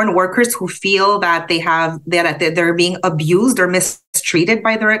for foreign workers who feel that they're being abused or mistreated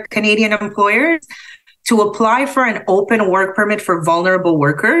by their Canadian employers to apply for an open work permit for vulnerable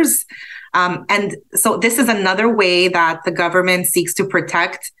workers. And so this is another way that the government seeks to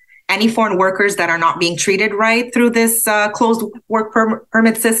protect any foreign workers that are not being treated right through this closed work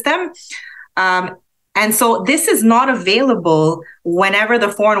permit system. And so this is not available whenever the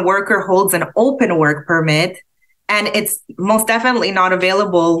foreign worker holds an open work permit And it's most definitely not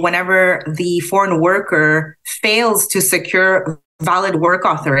available whenever the foreign worker fails to secure valid work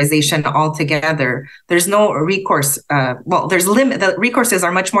authorization altogether. There's no recourse. The recourses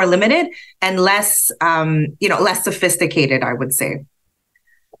are much more limited and less, less sophisticated, I would say.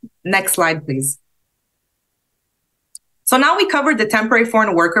 Next slide, please. So now we covered the temporary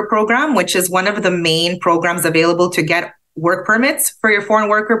foreign worker program, which is one of the main programs available to get work permits for your foreign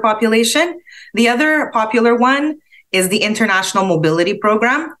worker population. The other popular one is the International Mobility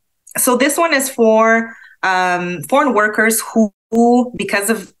Program. So this one is for foreign workers who, because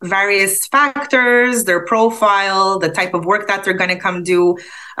of various factors, their profile, the type of work that they're going to come do,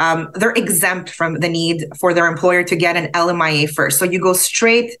 they're exempt from the need for their employer to get an LMIA first. So you go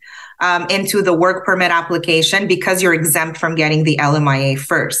straight into the work permit application because you're exempt from getting the LMIA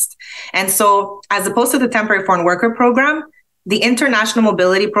first. And so as opposed to the temporary foreign worker program, the International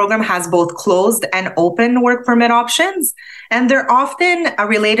Mobility Program has both closed and open work permit options, and they're often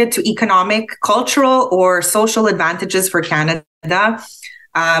related to economic, cultural, or social advantages for Canada.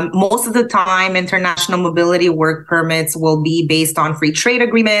 Most of the time, international mobility work permits will be based on free trade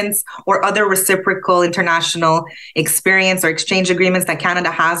agreements or other reciprocal international experience or exchange agreements that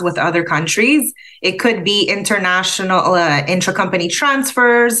Canada has with other countries. It could be international intra-company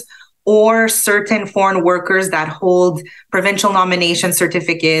transfers, or certain foreign workers that hold provincial nomination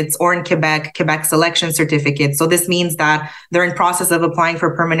certificates, or in Quebec selection certificates. So this means that they're in process of applying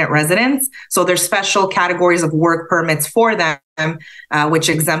for permanent residence. So there's special categories of work permits for them, which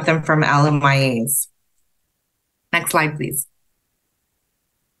exempt them from LMIAs. Next slide, please.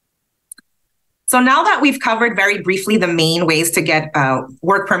 So now that we've covered very briefly the main ways to get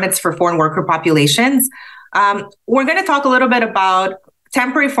work permits for foreign worker populations, we're going to talk a little bit about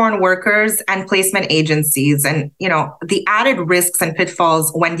temporary foreign workers and placement agencies, and the added risks and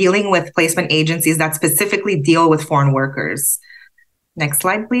pitfalls when dealing with placement agencies that specifically deal with foreign workers. Next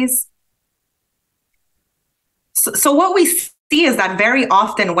slide, please. So what we see is that very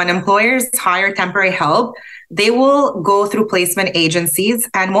often when employers hire temporary help, they will go through placement agencies,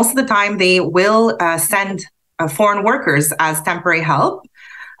 and most of the time they will send foreign workers as temporary help.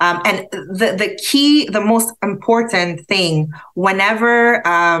 And the most important thing whenever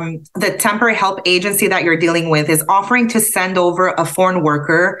the temporary help agency that you're dealing with is offering to send over a foreign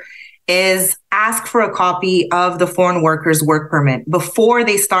worker is ask for a copy of the foreign worker's work permit before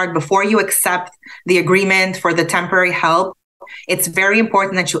you accept the agreement for the temporary help. It's very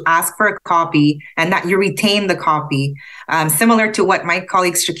important that you ask for a copy and that you retain the copy. Similar to what my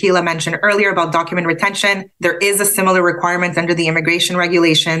colleague Shakila mentioned earlier about document retention, there is a similar requirement under the immigration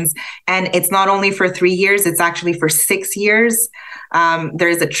regulations. And it's not only for 3 years, it's actually for 6 years. There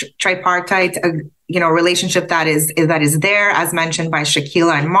is a tripartite relationship that is there, as mentioned by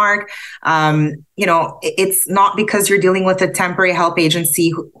Shakila and Marc. It's not because you're dealing with a temporary help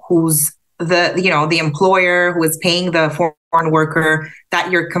agency who's the employer who is paying the foreign worker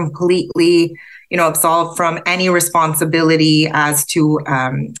that you're completely, absolved from any responsibility as to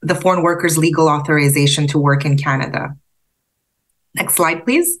the foreign worker's legal authorization to work in Canada. Next slide,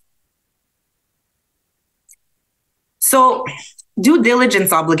 please. So due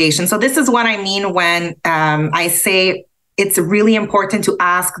diligence obligation. So this is what I mean when I say it's really important to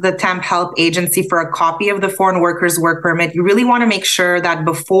ask the temp help agency for a copy of the foreign worker's work permit. You really want to make sure that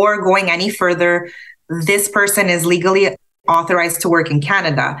before going any further, this person is legally authorized to work in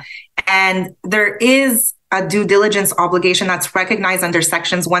Canada. And there is a due diligence obligation that's recognized under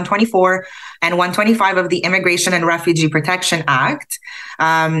sections 124 and 125 of the Immigration and Refugee Protection Act.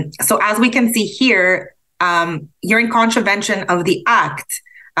 So as we can see here, you're in contravention of the act.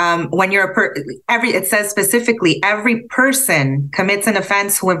 When you're it says specifically, every person commits an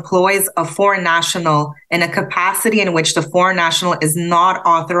offense who employs a foreign national in a capacity in which the foreign national is not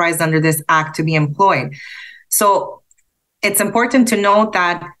authorized under this act to be employed. So it's important to note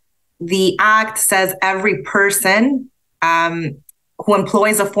that the act says every person who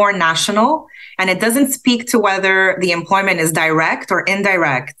employs a foreign national, and it doesn't speak to whether the employment is direct or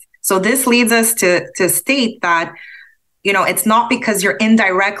indirect. So this leads us to state that it's not because you're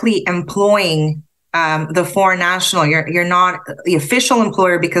indirectly employing the foreign national, you're not the official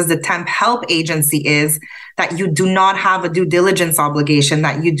employer because the temp help agency is, that you do not have a due diligence obligation,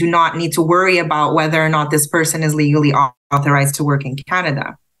 that you do not need to worry about whether or not this person is legally authorized to work in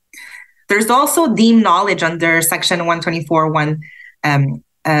Canada. There's also deemed knowledge under section 124,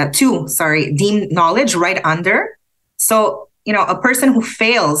 deemed knowledge right under. So a person who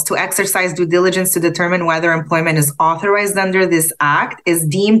fails to exercise due diligence to determine whether employment is authorized under this act is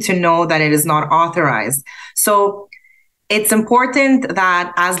deemed to know that it is not authorized. So it's important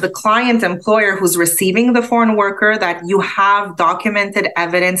that as the client employer who's receiving the foreign worker, that you have documented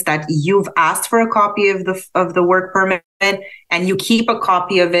evidence that you've asked for a copy of the work permit, and you keep a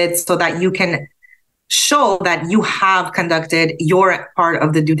copy of it so that you can show that you have conducted your part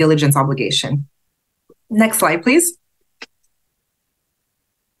of the due diligence obligation. Next slide, please.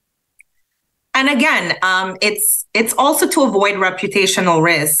 And again, it's also to avoid reputational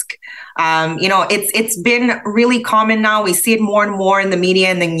risk. It's been really common now. We see it more and more in the media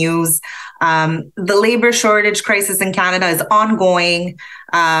and the news. The labor shortage crisis in Canada is ongoing.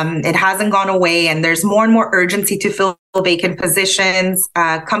 It hasn't gone away, and there's more and more urgency to fill vacant positions.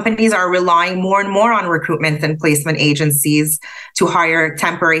 Companies are relying more and more on recruitment and placement agencies to hire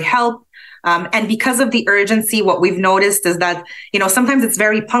temporary help. And because of the urgency, what we've noticed is that, sometimes it's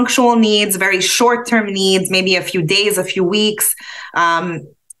very punctual needs, very short-term needs, maybe a few days, a few weeks. And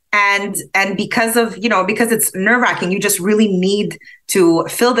because it's nerve-wracking, you just really need to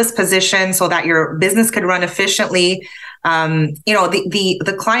fill this position so that your business could run efficiently.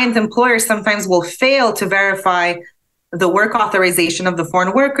 The client employer sometimes will fail to verify the work authorization of the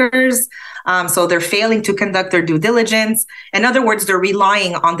foreign workers. So they're failing to conduct their due diligence. In other words, they're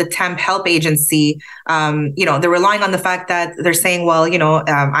relying on the temp help agency. They're relying on the fact that they're saying, well,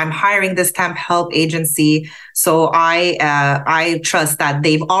 I'm hiring this temp help agency, so I trust that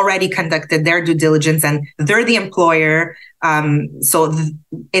they've already conducted their due diligence and they're the employer. It's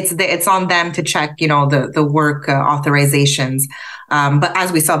on them to check, the work authorizations. But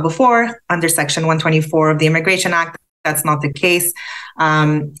as we saw before, under Section 124 of the Immigration Act, that's not the case.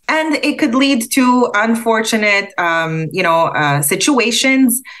 And it could lead to unfortunate,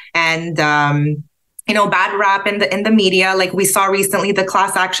 situations and, bad rap in the media. Like we saw recently, the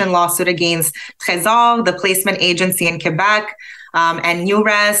class action lawsuit against Trésor, the placement agency in Quebec, and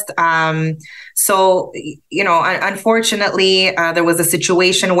Newrest. Unfortunately, there was a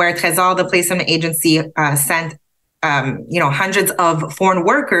situation where Trésor, the placement agency, sent hundreds of foreign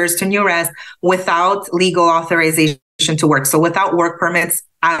workers to Newrest without legal authorization to work, so without work permits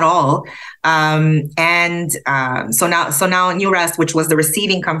at all. So now Newrest, which was the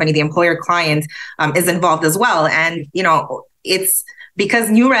receiving company, the employer client, is involved as well. And it's because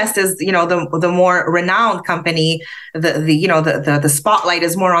Newrest is the more renowned company. The spotlight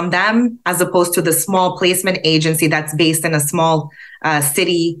is more on them as opposed to the small placement agency that's based in a small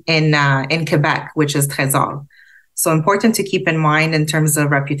city in Quebec, which is Trésor. So important to keep in mind in terms of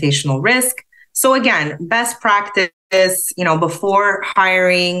reputational risk. So again, best practice, before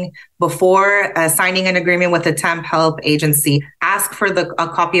hiring, before signing an agreement with a temp help agency, ask for a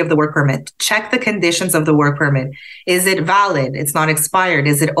copy of the work permit. Check the conditions of the work permit. Is it valid? It's not expired.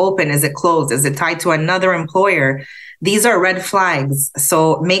 Is it open? Is it closed? Is it tied to another employer? These are red flags.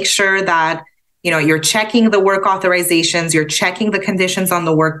 So make sure that you're checking the work authorizations, you're checking the conditions on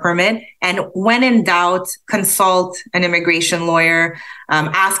the work permit. And when in doubt, consult an immigration lawyer,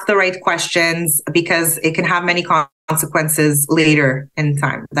 ask the right questions, because it can have many consequences later in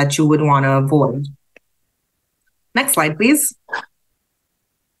time that you would want to avoid. Next slide, please.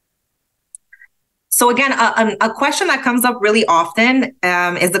 So again, a question that comes up really often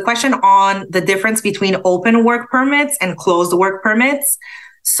is the question on the difference between open work permits and closed work permits.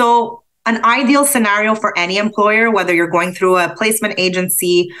 So an ideal scenario for any employer, whether you're going through a placement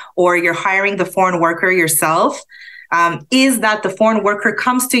agency or you're hiring the foreign worker yourself, is that the foreign worker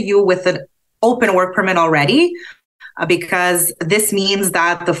comes to you with an open work permit already, because this means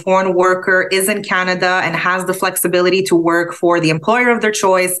that the foreign worker is in Canada and has the flexibility to work for the employer of their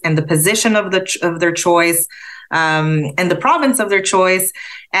choice and the position of their choice, and the province of their choice.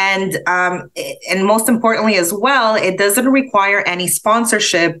 And most importantly as well, it doesn't require any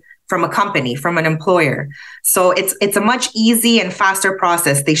sponsorship from a company, from an employer. So it's a much easy and faster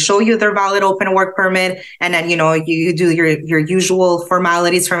process. They show you their valid open work permit, and then you do your usual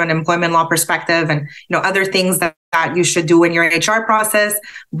formalities from an employment law perspective, and other things that you should do in your HR process,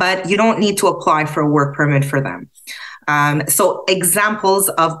 but you don't need to apply for a work permit for them. So examples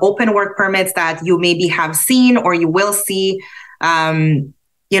of open work permits that you maybe have seen or you will see, when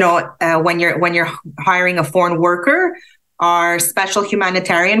you're hiring a foreign worker, are special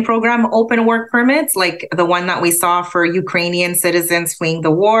humanitarian program open work permits, like the one that we saw for Ukrainian citizens fleeing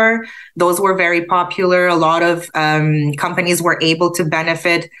the war. Those were very popular. A lot of companies were able to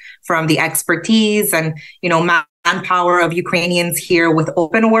benefit from the expertise and, manpower of Ukrainians here with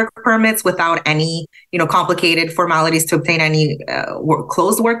open work permits without any, complicated formalities to obtain any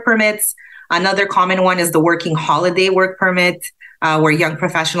closed work permits. Another common one is the working holiday work permit, where young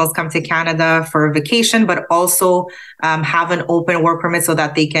professionals come to Canada for vacation, but also have an open work permit so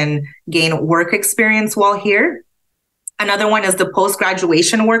that they can gain work experience while here. Another one is the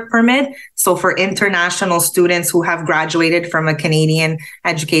post-graduation work permit. So for international students who have graduated from a Canadian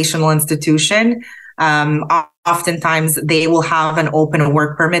educational institution, oftentimes they will have an open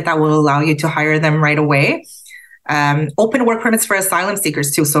work permit that will allow you to hire them right away. Open work permits for asylum seekers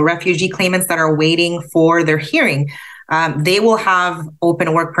too. So refugee claimants that are waiting for their hearing, they will have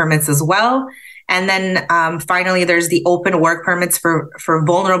open work permits as well. And then finally, there's the open work permits for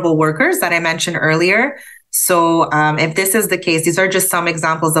vulnerable workers that I mentioned earlier. So if this is the case, these are just some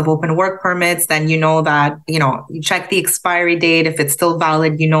examples of open work permits, then you know that, you check the expiry date. If it's still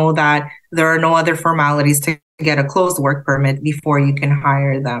valid, you know that there are no other formalities to get a closed work permit before you can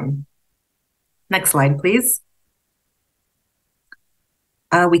hire them. Next slide, please.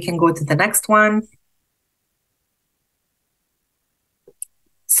 We can go to the next one.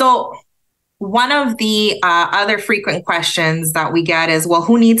 So one of the other frequent questions that we get is, well,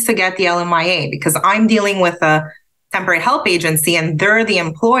 who needs to get the LMIA? Because I'm dealing with a temporary help agency and they're the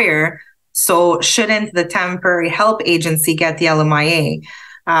employer. So shouldn't the temporary help agency get the LMIA?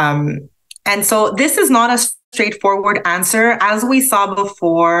 And so this is not a straightforward answer. As we saw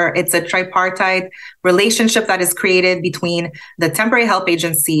before, it's a tripartite relationship that is created between the temporary help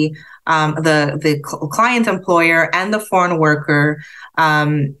agency, the client employer, and the foreign worker.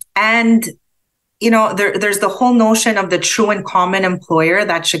 There's the whole notion of the true and common employer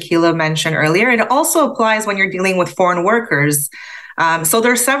that Shakila mentioned earlier. It also applies when you're dealing with foreign workers. So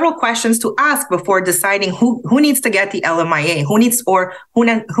there are several questions to ask before deciding who needs to get the LMIA, who needs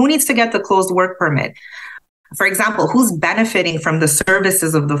to get the closed work permit. For example, who's benefiting from the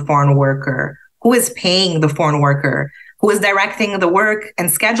services of the foreign worker? Who is paying the foreign worker? Who is directing the work and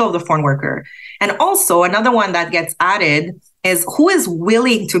schedule of the foreign worker? And also another one that gets added is who is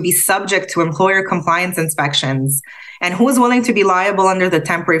willing to be subject to employer compliance inspections and who is willing to be liable under the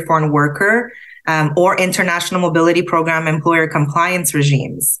temporary foreign worker or international mobility program employer compliance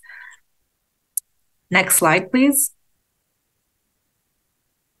regimes. Next slide, please.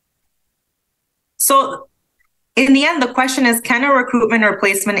 So in the end, the question is, can a recruitment or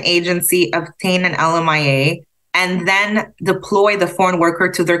placement agency obtain an LMIA and then deploy the foreign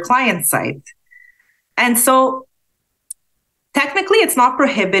worker to their client site? And so technically, it's not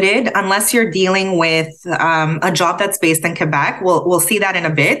prohibited unless you're dealing with a job that's based in Quebec. We'll see that in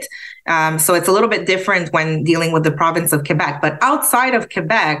a bit. So it's a little bit different when dealing with the province of Quebec. But outside of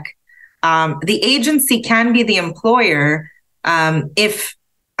Quebec, the agency can be the employer if,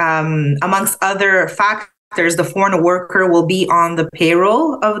 amongst other factors, the foreign worker will be on the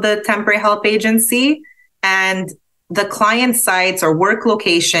payroll of the temporary help agency, and the client sites or work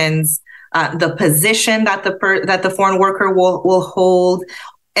locations, the position that the foreign worker will hold.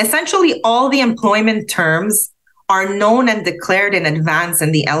 Essentially, all the employment terms are known and declared in advance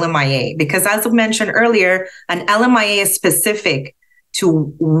in the LMIA, because as mentioned earlier, an LMIA is specific to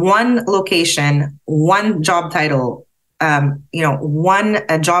one location, one job title, one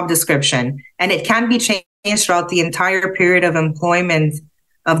job description, and it can be changed throughout the entire period of employment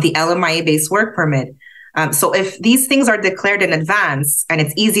of the LMIA-based work permit. So if these things are declared in advance and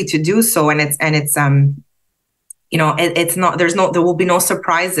it's easy to do so, and there will be no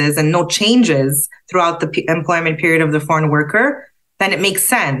surprises and no changes throughout the employment period of the foreign worker, then it makes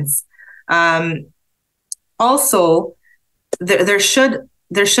sense. Also, there should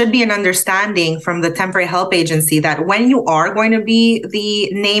be an understanding from the temporary help agency that when you are going to be the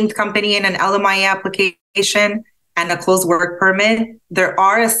named company in an LMIA application and a closed work permit, there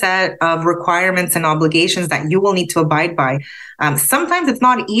are a set of requirements and obligations that you will need to abide by. Sometimes it's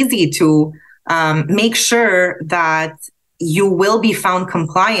not easy to make sure that you will be found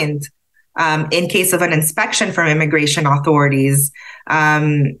compliant in case of an inspection from immigration authorities.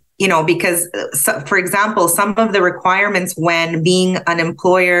 Because, for example, some of the requirements when being a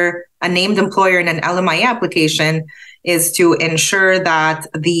named employer in an LMIA application is to ensure that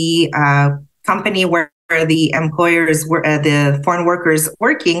the company where the foreign workers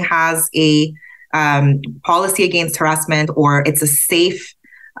working has a policy against harassment, or it's a safe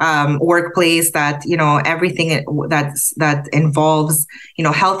workplace, that everything that involves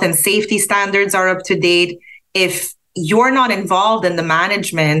health and safety standards are up to date. If you're not involved in the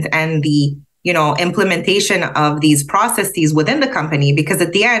management and the implementation of these processes within the company, because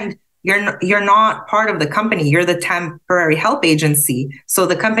at the end you're not part of the company, you're the temporary help agency, so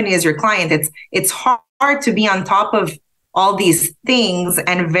the company is your client. It's hard to be on top of all these things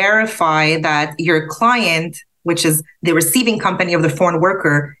and verify that your client which is the receiving company of the foreign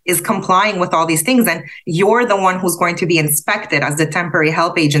worker, is complying with all these things, and you're the one who's going to be inspected as the temporary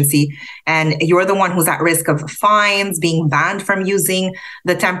help agency, and you're the one who's at risk of fines, being banned from using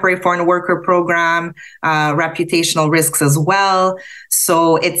the temporary foreign worker program, reputational risks as well.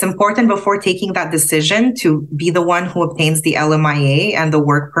 So it's important before taking that decision to be the one who obtains the LMIA and the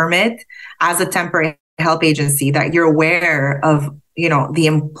work permit as a temporary help agency, that you're aware of the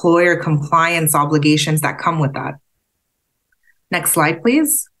employer compliance obligations that come with that. Next slide,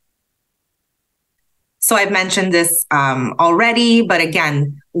 please. So I've mentioned this already, but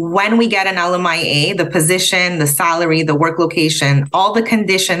again, when we get an LMIA, the position, the salary, the work location, all the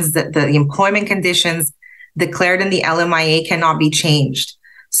conditions, the employment conditions declared in the LMIA cannot be changed.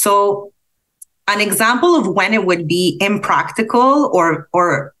 So an example of when it would be impractical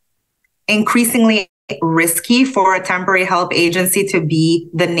or increasingly risky for a temporary help agency to be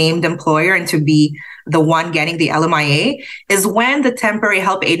the named employer and to be the one getting the LMIA is when the temporary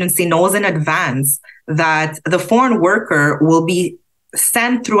help agency knows in advance that the foreign worker will be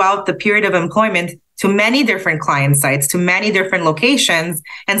sent throughout the period of employment to many different client sites, to many different locations,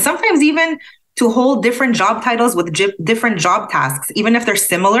 and sometimes even to hold different job titles with different job tasks, even if they're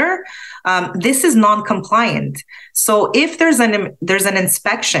similar. This is non-compliant. So if there's an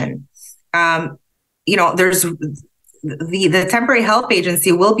inspection, there's the temporary help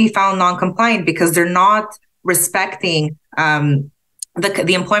agency will be found non-compliant because they're not respecting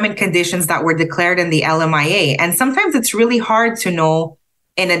the employment conditions that were declared in the LMIA. And sometimes it's really hard to know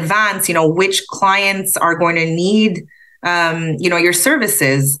in advance, which clients are going to need, your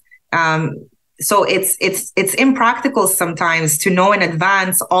services. So it's impractical sometimes to know in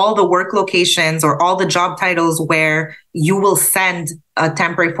advance all the work locations or all the job titles where you will send a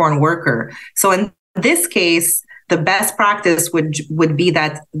temporary foreign worker. So in this case, the best practice would be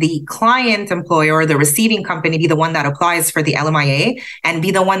that the client employer or the receiving company be the one that applies for the LMIA and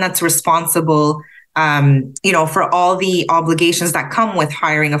be the one that's responsible, for all the obligations that come with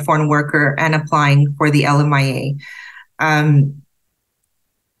hiring a foreign worker and applying for the LMIA.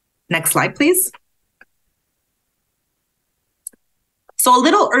 Next slide, please. So a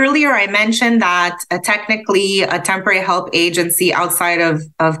little earlier, I mentioned that technically a temporary help agency outside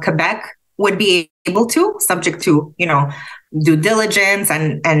of Quebec would be able to, subject to, due diligence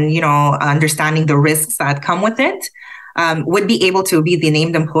and understanding the risks that come with it, would be able to be the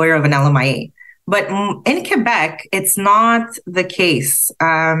named employer of an LMIA. But in Quebec, it's not the case.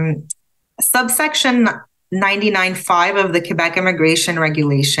 Subsection 99.5 of the Quebec Immigration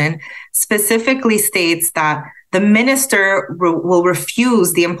Regulation specifically states that the minister will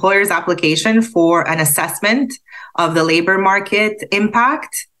refuse the employer's application for an assessment of the labor market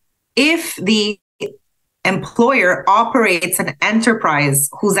impact if the employer operates an enterprise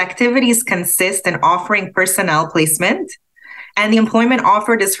whose activities consist in offering personnel placement, and the employment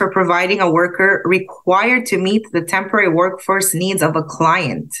offered is for providing a worker required to meet the temporary workforce needs of a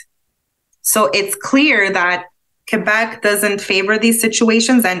client. So it's clear that Quebec doesn't favor these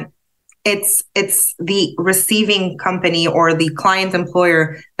situations, and it's the receiving company or the client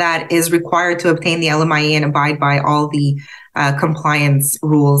employer that is required to obtain the LMIA and abide by all the compliance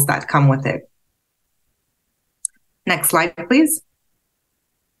rules that come with it. Next slide, please.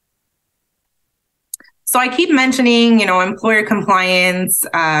 So I keep mentioning, employer compliance,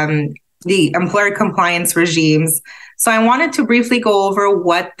 the employer compliance regimes. So I wanted to briefly go over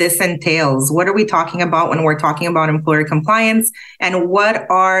what this entails. What are we talking about when we're talking about employer compliance, and what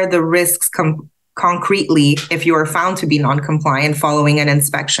are the risks concretely if you are found to be non-compliant following an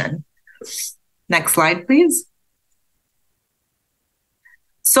inspection? Next slide, please.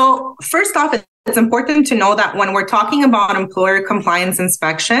 So first off, it's important to know that when we're talking about employer compliance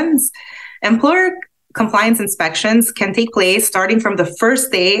inspections, employer compliance inspections can take place starting from the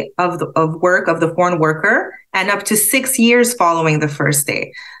first day of work of the foreign worker and up to 6 years following the first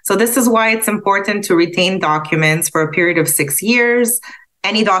day. So this is why it's important to retain documents for a period of 6 years,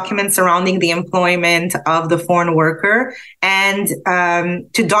 any documents surrounding the employment of the foreign worker, and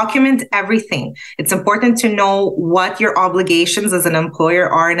to document everything. It's important to know what your obligations as an employer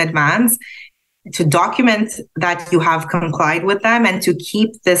are in advance, to document that you have complied with them, and to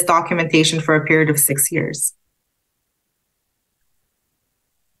keep this documentation for a period of 6 years.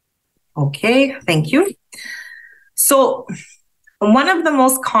 Okay, thank you. So one of the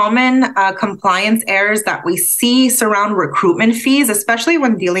most common compliance errors that we see surround recruitment fees, especially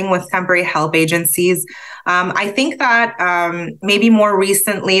when dealing with temporary help agencies. I think that maybe more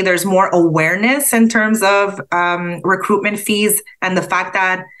recently, there's more awareness in terms of recruitment fees and the fact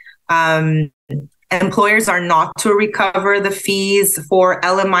that employers are not to recover the fees for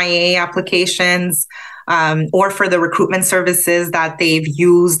LMIA applications. or for the recruitment services that they've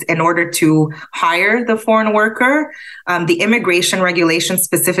used in order to hire the foreign worker. The immigration regulations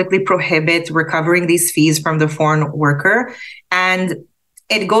specifically prohibit recovering these fees from the foreign worker. And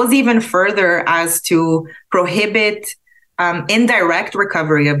it goes even further as to prohibit indirect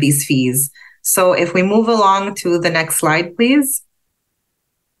recovery of these fees. So if we move along to the next slide, please.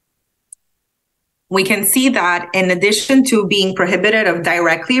 We can see that in addition to being prohibited of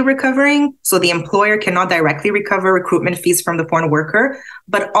directly recovering, so the employer cannot directly recover recruitment fees from the foreign worker,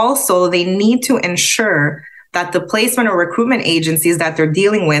 but also they need to ensure that the placement or recruitment agencies that they're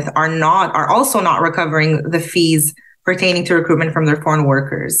dealing with are also not recovering the fees pertaining to recruitment from their foreign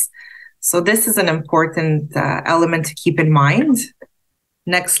workers. So this is an important element to keep in mind.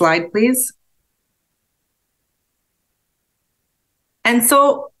 Next slide, please. And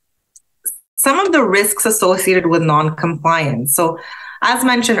so some of the risks associated with non-compliance. So as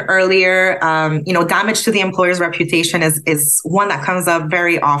mentioned earlier, damage to the employer's reputation is one that comes up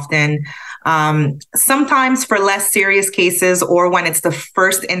very often. Sometimes for less serious cases or when it's the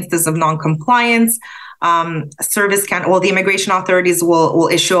first instance of non-compliance, the immigration authorities will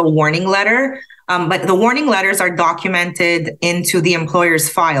issue a warning letter. But the warning letters are documented into the employer's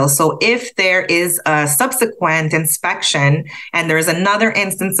file. So if there is a subsequent inspection and there is another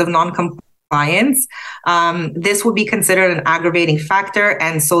instance of non-compliance, this will be considered an aggravating factor.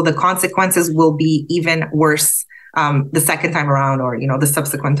 And so the consequences will be even worse the second time around or, the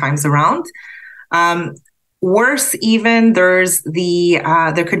subsequent times around. Worse even, there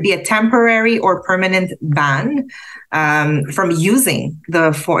could be a temporary or permanent ban from using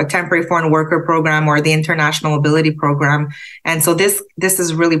the temporary foreign worker program or the international mobility program. And so this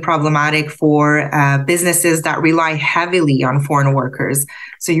is really problematic for businesses that rely heavily on foreign workers.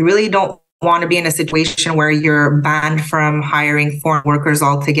 So you really don't want to be in a situation where you're banned from hiring foreign workers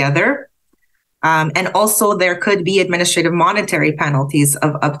altogether. And also there could be administrative monetary penalties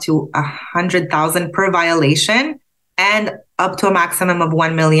of up to 100,000 per violation and up to a maximum of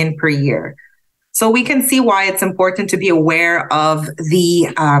 1 million per year. So we can see why it's important to be aware of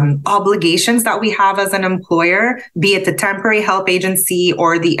the obligations that we have as an employer, be it the temporary help agency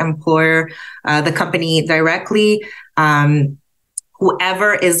or the employer, the company directly,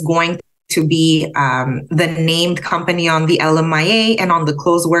 whoever is going to be the named company on the LMIA and on the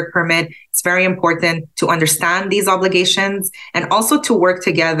closed work permit. It's very important to understand these obligations and also to work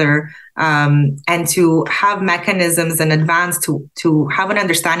together and to have mechanisms in advance to have an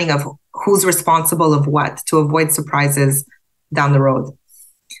understanding of who's responsible of what to avoid surprises down the road.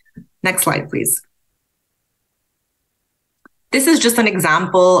 Next slide, please. This is just an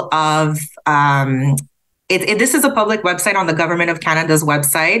example of, this is a public website on the Government of Canada's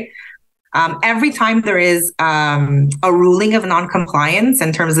website. Every time there is a ruling of non-compliance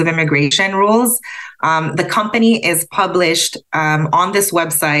in terms of immigration rules, the company is published on this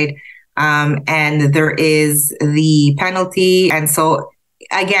website, and there is the penalty. And so,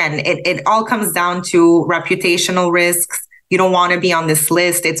 again, it all comes down to reputational risks. You don't want to be on this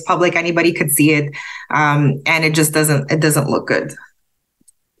list. It's public; anybody could see it, and it just doesn't look good.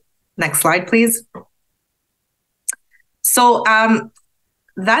 Next slide, please. So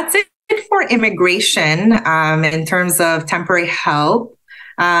that's it for immigration in terms of temporary help.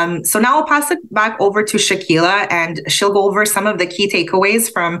 So now I'll pass it back over to Shakila, and she'll go over some of the key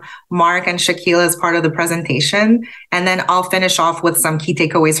takeaways from Marc and Shakila as part of the presentation. And then I'll finish off with some key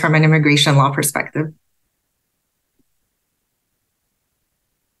takeaways from an immigration law perspective.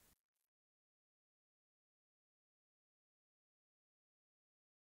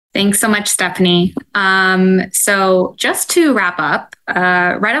 Thanks so much, Stephanie. So just to wrap up,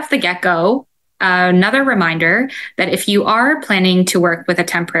 right off the get-go, another reminder that if you are planning to work with a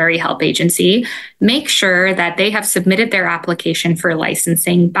temporary help agency, make sure that they have submitted their application for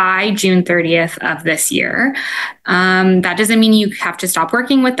licensing by June 30th of this year. That doesn't mean you have to stop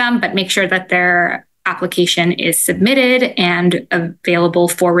working with them, but make sure that their application is submitted and available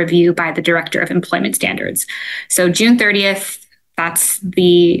for review by the Director of Employment Standards. So June 30th, that's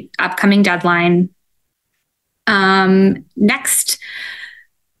the upcoming deadline. Next,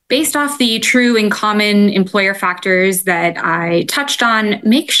 based off the true and common employer factors that I touched on,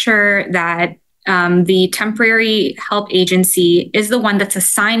 make sure that the temporary help agency is the one that's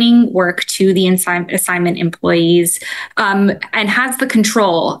assigning work to the assignment employees and has the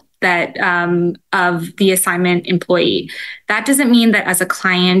control that of the assignment employee. That doesn't mean that as a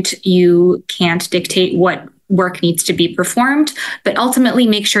client, you can't dictate what work needs to be performed, but ultimately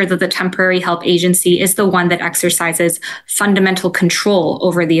make sure that the temporary help agency is the one that exercises fundamental control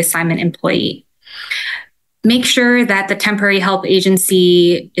over the assignment employee. Make sure that the temporary help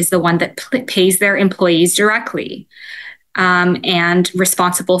agency is the one that pays their employees directly, and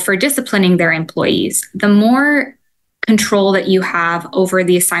responsible for disciplining their employees. The more control that you have over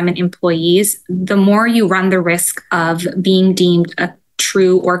the assignment employees, the more you run the risk of being deemed a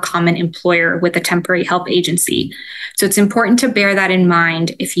true or common employer with a temporary help agency. So it's important to bear that in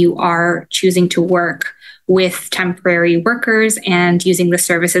mind if you are choosing to work with temporary workers and using the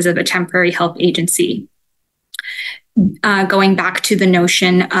services of a temporary help agency. Going back to the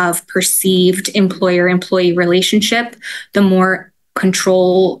notion of perceived employer-employee relationship, the more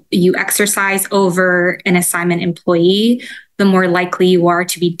control you exercise over an assignment employee, the more likely you are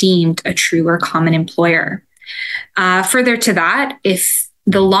to be deemed a true or common employer. Further to that, if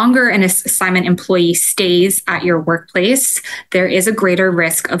the longer an assignment employee stays at your workplace, there is a greater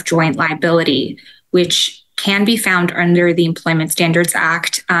risk of joint liability, which can be found under the Employment Standards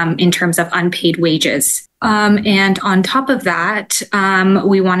Act in terms of unpaid wages. And on top of that,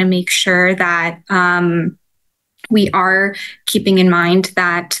 we want to make sure that we are keeping in mind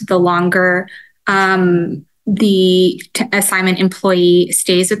that the longer the assignment employee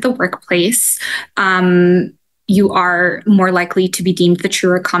stays at the workplace, you are more likely to be deemed the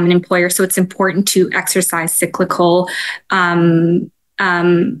true or common employer. So it's important to exercise cyclical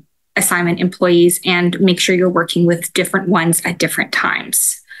assignment employees and make sure you're working with different ones at different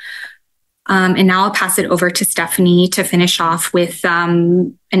times. And now I'll pass it over to Stephanie to finish off with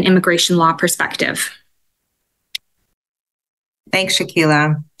an immigration law perspective. Thanks,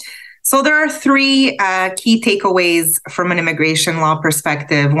 Shakila. So there are three key takeaways from an immigration law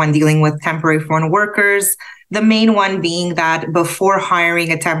perspective when dealing with temporary foreign workers. The main one being that before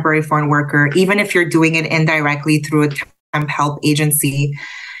hiring a temporary foreign worker, even if you're doing it indirectly through a temp help agency,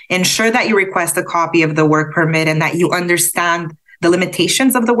 ensure that you request a copy of the work permit and that you understand the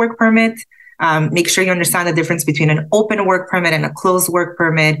limitations of the work permit. Make sure you understand the difference between an open work permit and a closed work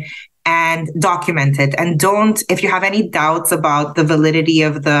permit, and document it. And don't, if you have any doubts about the validity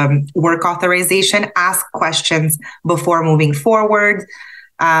of the work authorization, ask questions before moving forward.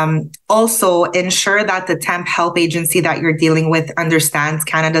 Also, ensure that the temp help agency that you're dealing with understands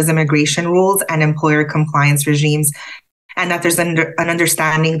Canada's immigration rules and employer compliance regimes, and that there's an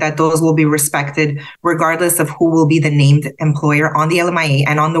understanding that those will be respected regardless of who will be the named employer on the LMIA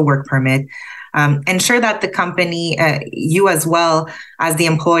and on the work permit. Ensure that the company, you as well as the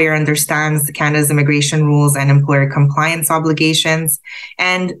employer, understands Canada's immigration rules and employer compliance obligations,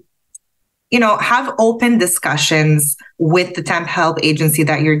 and have open discussions with the temp help agency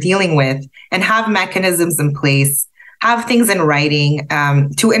that you're dealing with, and have mechanisms in place, have things in writing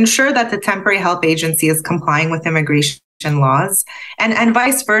to ensure that the temporary help agency is complying with immigration laws, and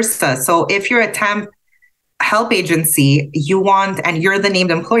vice versa. So if you're a temp help agency, and you're the named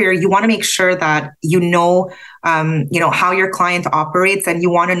employer, you want to make sure that you know how your client operates, and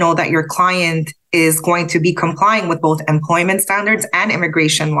you want to know that your client is going to be complying with both employment standards and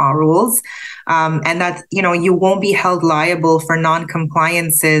immigration law rules, and that you won't be held liable for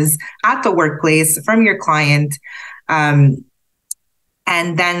non-compliances at the workplace from your client. And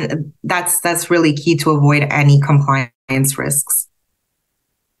then that's really key to avoid any compliance risks.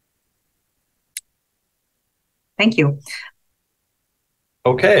 Thank you.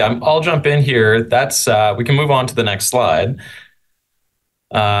 Okay, I'll jump in here. That's we can move on to the next slide.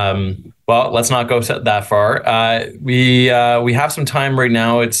 Well, let's not go that far. We have some time right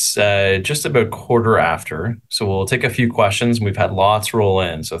now. It's just about 1:15, so we'll take a few questions. We've had lots roll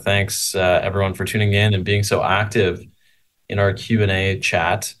in, so thanks everyone for tuning in and being so active in our Q&A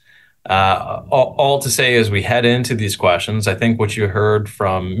chat. All to say, as we head into these questions, I think what you heard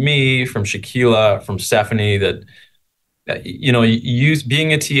from me, from Shakila, from Stephanie, that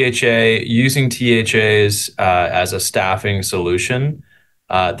being a THA, using THAs as a staffing solution,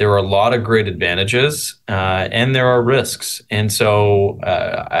 there are a lot of great advantages and there are risks. And so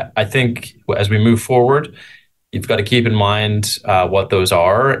I think as we move forward, you've got to keep in mind what those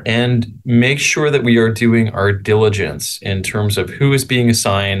are and make sure that we are doing our diligence in terms of who is being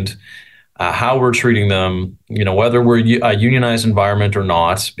assigned, how we're treating them, whether we're a unionized environment or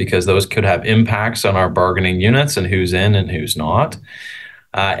not, because those could have impacts on our bargaining units and who's in and who's not.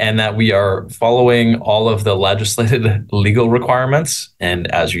 And that we are following all of the legislated legal requirements. And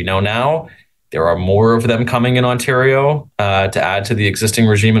as you know now, there are more of them coming in Ontario to add to the existing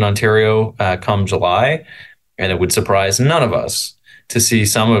regime in Ontario come July. And it would surprise none of us to see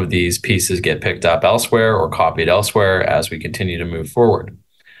some of these pieces get picked up elsewhere or copied elsewhere as we continue to move forward.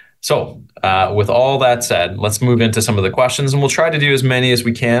 So with all that said, let's move into some of the questions, and we'll try to do as many as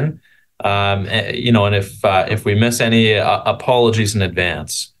we can. And if we miss any, apologies in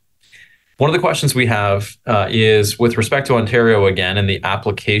advance. One of the questions we have is with respect to Ontario again and the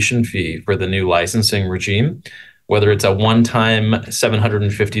application fee for the new licensing regime, whether it's a one-time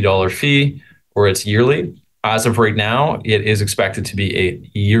 $750 fee or it's yearly. As of right now, it is expected to be a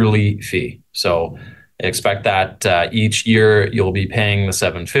yearly fee. So expect that each year you'll be paying the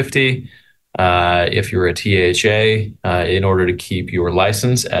 $750 if you're a THA in order to keep your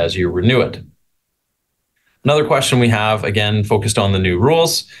license as you renew it. Another question we have, again, focused on the new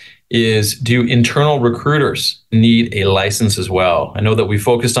rules, is do internal recruiters need a license as well? I know that we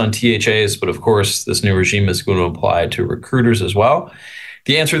focused on THAs, but of course, this new regime is going to apply to recruiters as well.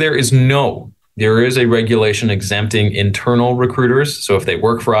 The answer there is no. There is a regulation exempting internal recruiters. So if they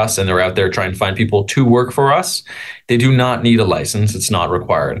work for us and they're out there trying to find people to work for us, they do not need a license. It's not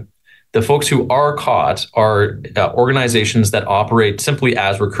required. The folks who are caught are organizations that operate simply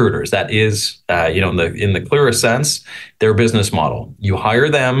as recruiters. That is, in the clearest sense, their business model. You hire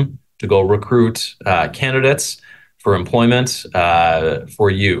them to go recruit candidates for employment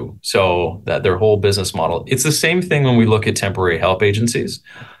for you. So that their whole business model. It's the same thing when we look at temporary help agencies.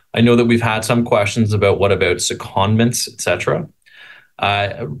 I know that we've had some questions about what about secondments, et cetera.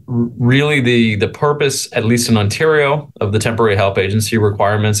 Really, the purpose, at least in Ontario, of the temporary help agency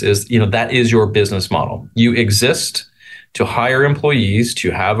requirements is, that is your business model. You exist to hire employees,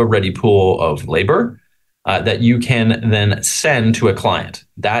 to have a ready pool of labor that you can then send to a client.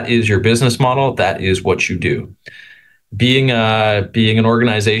 That is your business model. That is what you do. Being an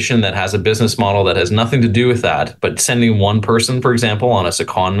organization that has a business model that has nothing to do with that, but sending one person, for example, on a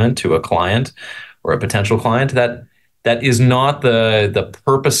secondment to a client or a potential client, that is not the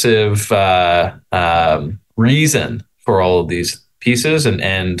purposive reason for all of these pieces.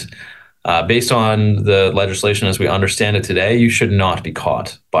 And based on the legislation as we understand it today, you should not be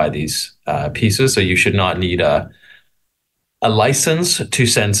caught by these pieces. So you should not need a license to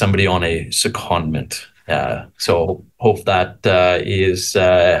send somebody on a secondment. So hope that is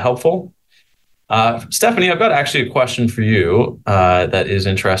helpful. Stephanie, I've got actually a question for you that is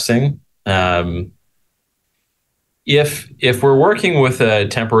interesting. If we're working with a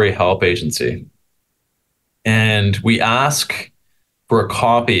temporary help agency and we ask for a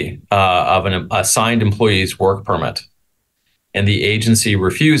copy of a signed employee's work permit and the agency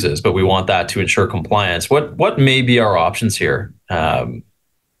refuses, but we want that to ensure compliance, what may be our options here?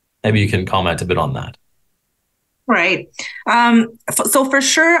 Maybe you can comment a bit on that. Right. So for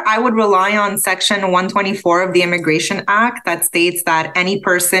sure, I would rely on Section 124 of the Immigration Act that states that any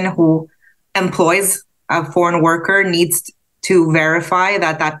person who employs a foreign worker needs to verify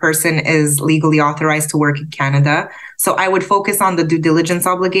that that person is legally authorized to work in Canada. So I would focus on the due diligence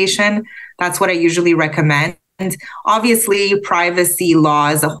obligation. That's what I usually recommend. Obviously, privacy law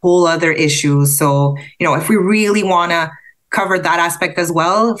is a whole other issue. So, if we really want to cover that aspect as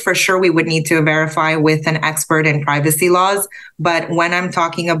well, for sure, we would need to verify with an expert in privacy laws. But when I'm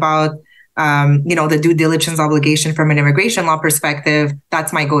talking about the due diligence obligation from an immigration law perspective,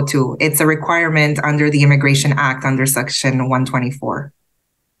 that's my go-to. It's a requirement under the Immigration Act under Section 124.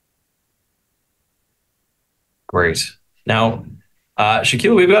 Great. Now,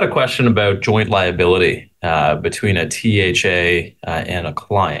 Shakila, we've got a question about joint liability between a THA and a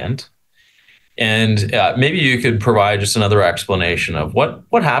client. And maybe you could provide just another explanation of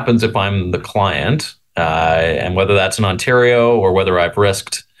what happens if I'm the client and whether that's in Ontario or whether I've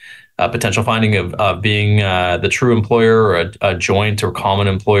risked potential finding of being the true employer or a joint or common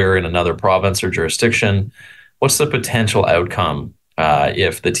employer in another province or jurisdiction. What's the potential outcome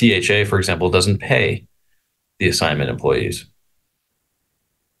if the THA, for example, doesn't pay the assignment employees?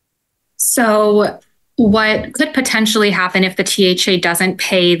 So what could potentially happen if the THA doesn't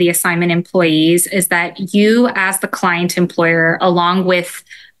pay the assignment employees is that you, as the client employer, along with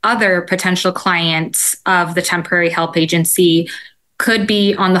other potential clients of the temporary help agency, could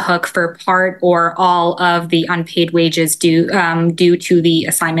be on the hook for part or all of the unpaid wages due to the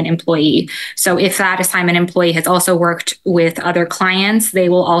assignment employee. So if that assignment employee has also worked with other clients, they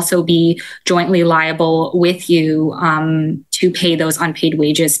will also be jointly liable with you to pay those unpaid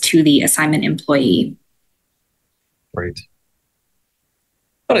wages to the assignment employee. Right.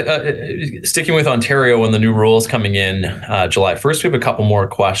 Sticking with Ontario and the new rules coming in July 1st, we have a couple more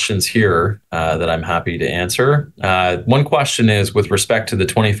questions here that I'm happy to answer. One question is with respect to the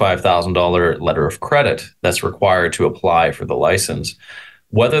 $25,000 letter of credit that's required to apply for the license,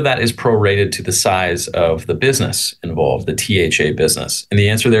 whether that is prorated to the size of the business involved, the THA business. And the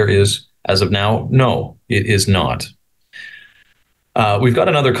answer there is, as of now, no, it is not. We've got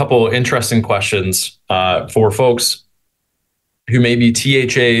another couple interesting questions for folks who may be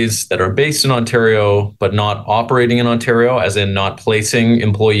THAs that are based in Ontario, but not operating in Ontario, as in not placing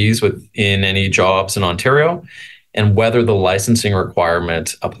employees within any jobs in Ontario, and whether the licensing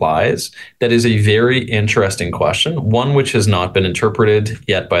requirement applies. That is a very interesting question, one which has not been interpreted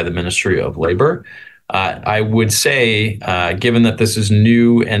yet by the Ministry of Labour. I would say, given that this is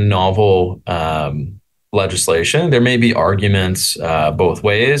new and novel legislation, there may be arguments both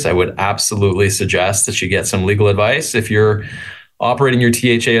ways. I would absolutely suggest that you get some legal advice if you're operating your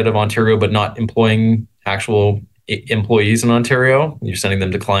THA out of Ontario but not employing actual employees in Ontario. You're sending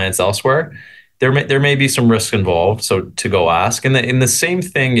them to clients elsewhere. There may be some risk involved, so to go ask. And in the same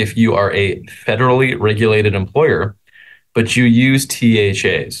thing, if you are a federally regulated employer, but you use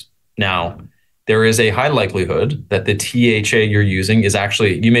THAs. Now, there is a high likelihood that the THA you're using is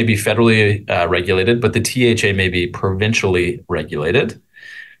actually, you may be federally regulated, but the THA may be provincially regulated.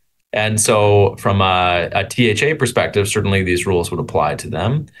 And so from a THA perspective, certainly these rules would apply to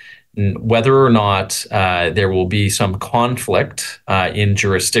them. Whether or not there will be some conflict in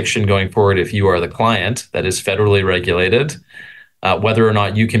jurisdiction going forward if you are the client that is federally regulated, whether or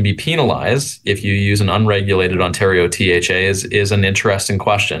not you can be penalized if you use an unregulated Ontario THA is an interesting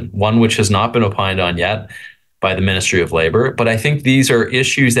question, one which has not been opined on yet by the Ministry of Labour. But I think these are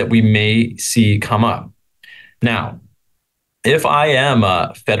issues that we may see come up. Now, if I am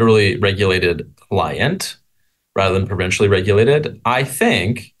a federally regulated client rather than provincially regulated, I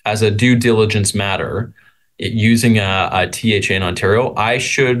think as a due diligence matter, using a THA in Ontario, I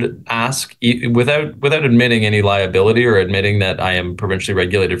should ask, without admitting any liability or admitting that I am provincially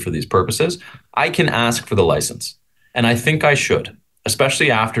regulated for these purposes, I can ask for the license. And I think I should,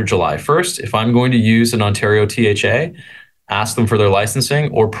 especially after July 1st. If I'm going to use an Ontario THA, ask them for their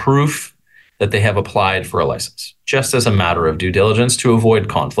licensing or proof that they have applied for a license, just as a matter of due diligence to avoid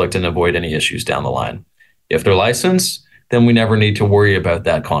conflict and avoid any issues down the line. If they're licensed, then we never need to worry about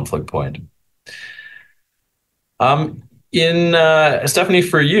that conflict point. Stephanie,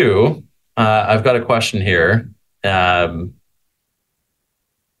 for you, I've got a question here.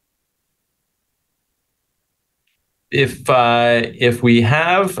 If we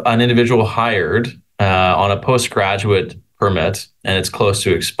have an individual hired on a postgraduate permit and it's close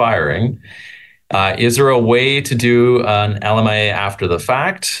to expiring, is there a way to do an LMIA after the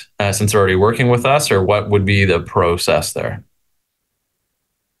fact since they're already working with us, or what would be the process there?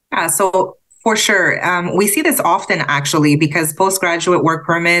 So for sure. We see this often, actually, because postgraduate work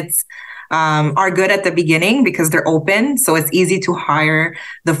permits are good at the beginning because they're open. So it's easy to hire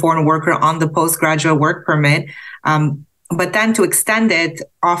the foreign worker on the postgraduate work permit. But then to extend it,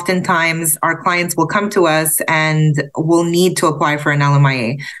 oftentimes our clients will come to us and will need to apply for an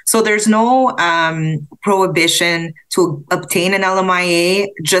LMIA. So there's no prohibition to obtain an LMIA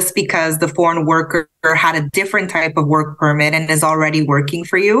just because the foreign worker had a different type of work permit and is already working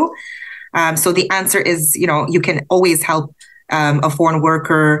for you. So the answer is, you can always help a foreign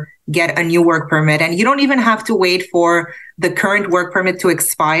worker get a new work permit, and you don't even have to wait for the current work permit to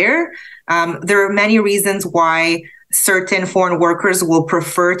expire. There are many reasons why certain foreign workers will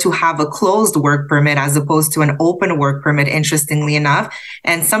prefer to have a closed work permit as opposed to an open work permit, interestingly enough.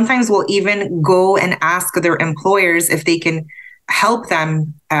 And sometimes we'll even go and ask their employers if they can help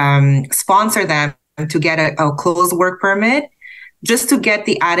them sponsor them to get a closed work permit, just to get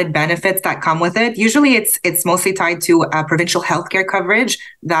the added benefits that come with it. Usually it's mostly tied to provincial healthcare coverage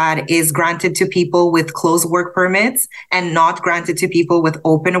that is granted to people with closed work permits and not granted to people with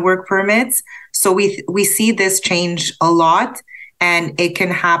open work permits. So we see this change a lot, and it can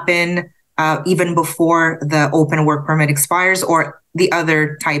happen even before the open work permit expires, or the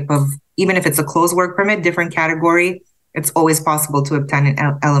other type of, even if it's a closed work permit, different category, it's always possible to obtain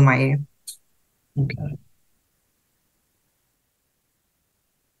an LMIA. Okay.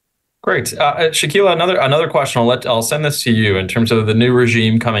 Great. Shakila, another question. I'll send this to you in terms of the new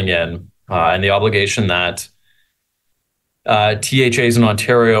regime coming in and the obligation that THAs in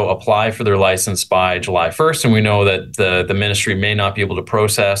Ontario apply for their license by July 1st. And we know that the ministry may not be able to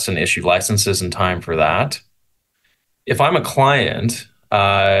process and issue licenses in time for that. If I'm a client,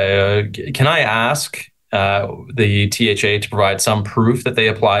 can I ask the THA to provide some proof that they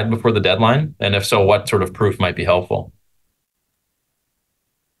applied before the deadline? And if so, what sort of proof might be helpful?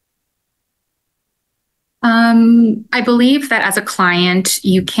 I believe that as a client,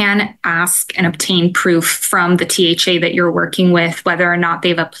 you can ask and obtain proof from the THA that you're working with, whether or not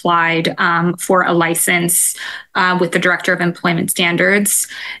they've applied for a license with the Director of Employment Standards.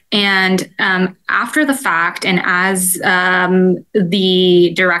 And after the fact, and as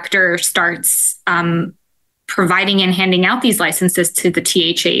the director starts providing and handing out these licenses to the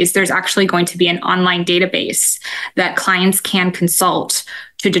THAs, there's actually going to be an online database that clients can consult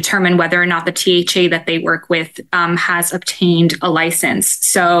to determine whether or not the THA that they work with has obtained a license.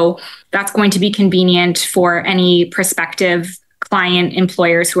 So that's going to be convenient for any prospective client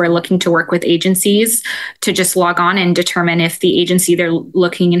employers who are looking to work with agencies to just log on and determine if the agency they're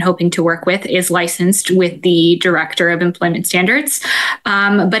looking and hoping to work with is licensed with the Director of Employment Standards.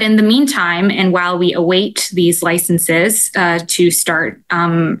 But in the meantime, and while we await these licenses to start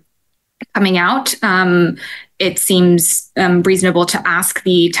coming out, it seems reasonable to ask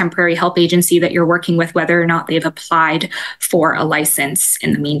the temporary help agency that you're working with whether or not they've applied for a license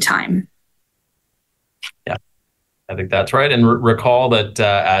in the meantime. Yeah, I think that's right. And recall that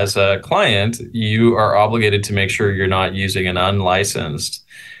as a client, you are obligated to make sure you're not using an unlicensed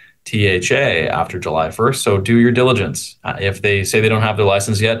THA after July 1st. So do your diligence. If they say they don't have their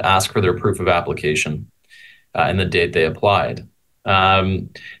license yet, ask for their proof of application and the date they applied.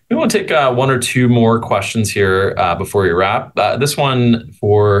 We want to take one or two more questions here before we wrap. This one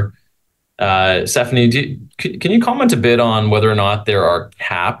for Stephanie. Can you comment a bit on whether or not there are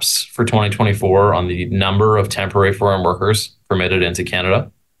caps for 2024 on the number of temporary foreign workers permitted into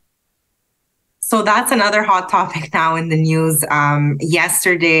Canada? So that's another hot topic now in the news.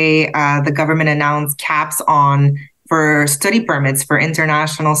 Yesterday, the government announced caps for study permits for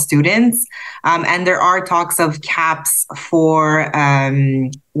international students. And there are talks of caps for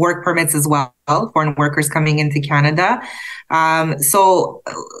work permits as well, foreign workers coming into Canada. So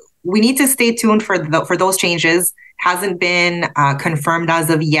we need to stay tuned for those changes. Hasn't been confirmed as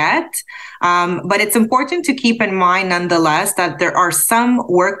of yet. But it's important to keep in mind, nonetheless, that there are some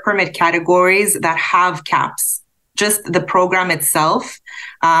work permit categories that have caps. Just the program itself.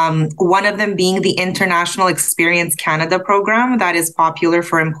 One of them being the International Experience Canada program that is popular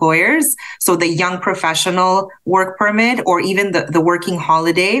for employers. So the young professional work permit or even the working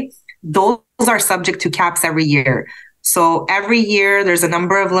holiday, those are subject to caps every year. So every year there's a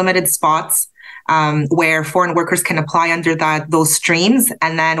number of limited spots where foreign workers can apply under those streams.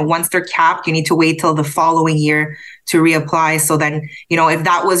 And then once they're capped, you need to wait till the following year to reapply. So then, if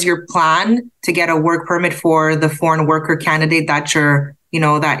that was your plan to get a work permit for the foreign worker candidate that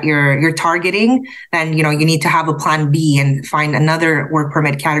you're targeting, then, you need to have a plan B and find another work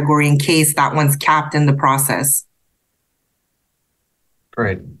permit category in case that one's capped in the process.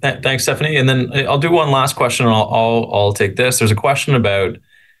 Great. Thanks, Stephanie. And then I'll do one last question. I'll take this. There's a question about,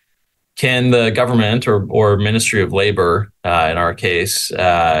 can the government or Ministry of Labor, in our case,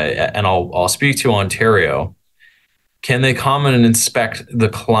 and I'll speak to Ontario, can they come and inspect the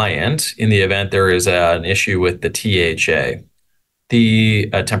client in the event there is an issue with the THA, the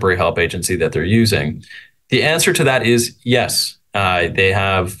temporary help agency that they're using? The answer to that is yes. They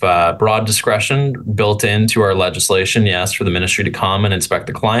have broad discretion built into our legislation, yes, for the ministry to come and inspect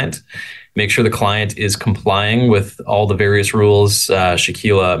the client, make sure the client is complying with all the various rules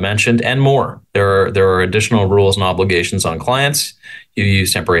Shakila mentioned and more. There are additional rules and obligations on clients who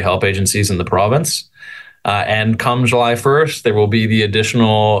use temporary help agencies in the province. And come July 1st, there will be the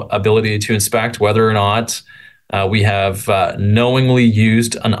additional ability to inspect whether or not we have knowingly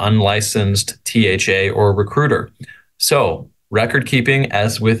used an unlicensed THA or recruiter. So record keeping,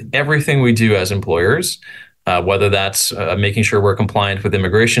 as with everything we do as employers, whether that's making sure we're compliant with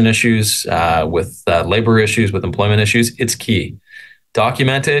immigration issues, with labor issues, with employment issues, it's key.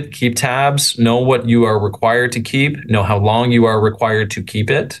 Document it, keep tabs, know what you are required to keep, know how long you are required to keep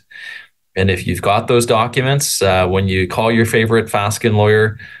it. And if you've got those documents, when you call your favorite Fasken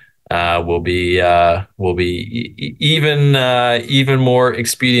lawyer, we'll be even more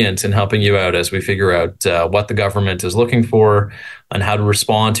expedient in helping you out as we figure out what the government is looking for and how to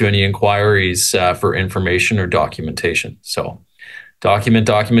respond to any inquiries for information or documentation. So document.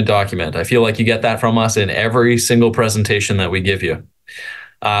 I feel like you get that from us in every single presentation that we give you.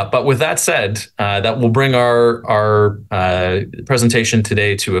 But with that said, that will bring our presentation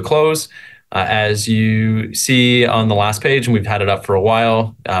today to a close. As you see on the last page, and we've had it up for a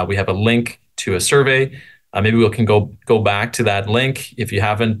while, we have a link to a survey. Maybe we can go back to that link. If you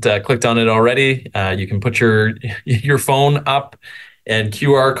haven't clicked on it already, you can put your phone up and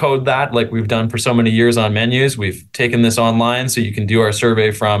QR code that, like we've done for so many years on menus. We've taken this online so you can do our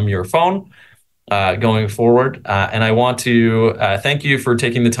survey from your phone going forward. And I want to thank you for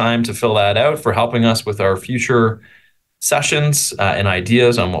taking the time to fill that out, for helping us with our future sessions and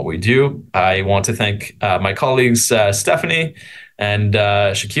ideas on what we do. I want to thank my colleagues, Stephanie and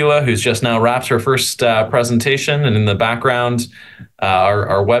Shakila, who's just now wrapped her first presentation, and in the background,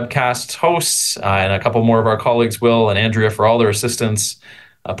 our webcast hosts and a couple more of our colleagues, Will and Andrea, for all their assistance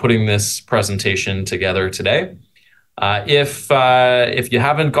putting this presentation together today. If you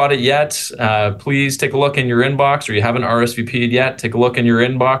haven't got it yet, please take a look in your inbox, or you haven't RSVP'd yet, take a look in your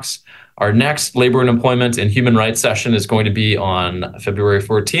inbox. Our next Labor and Employment and Human Rights session is going to be on February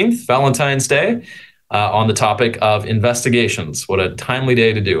 14th, Valentine's Day, on the topic of investigations. What a timely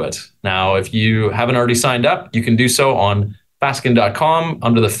day to do it. Now, if you haven't already signed up, you can do so on Fasken.com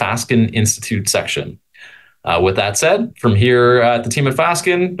under the Fasken Institute section. With that said, from here at the team at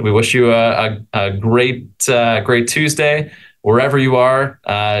Fasken, we wish you a great Tuesday. Wherever you are,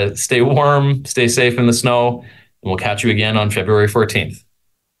 stay warm, stay safe in the snow, and we'll catch you again on February 14th.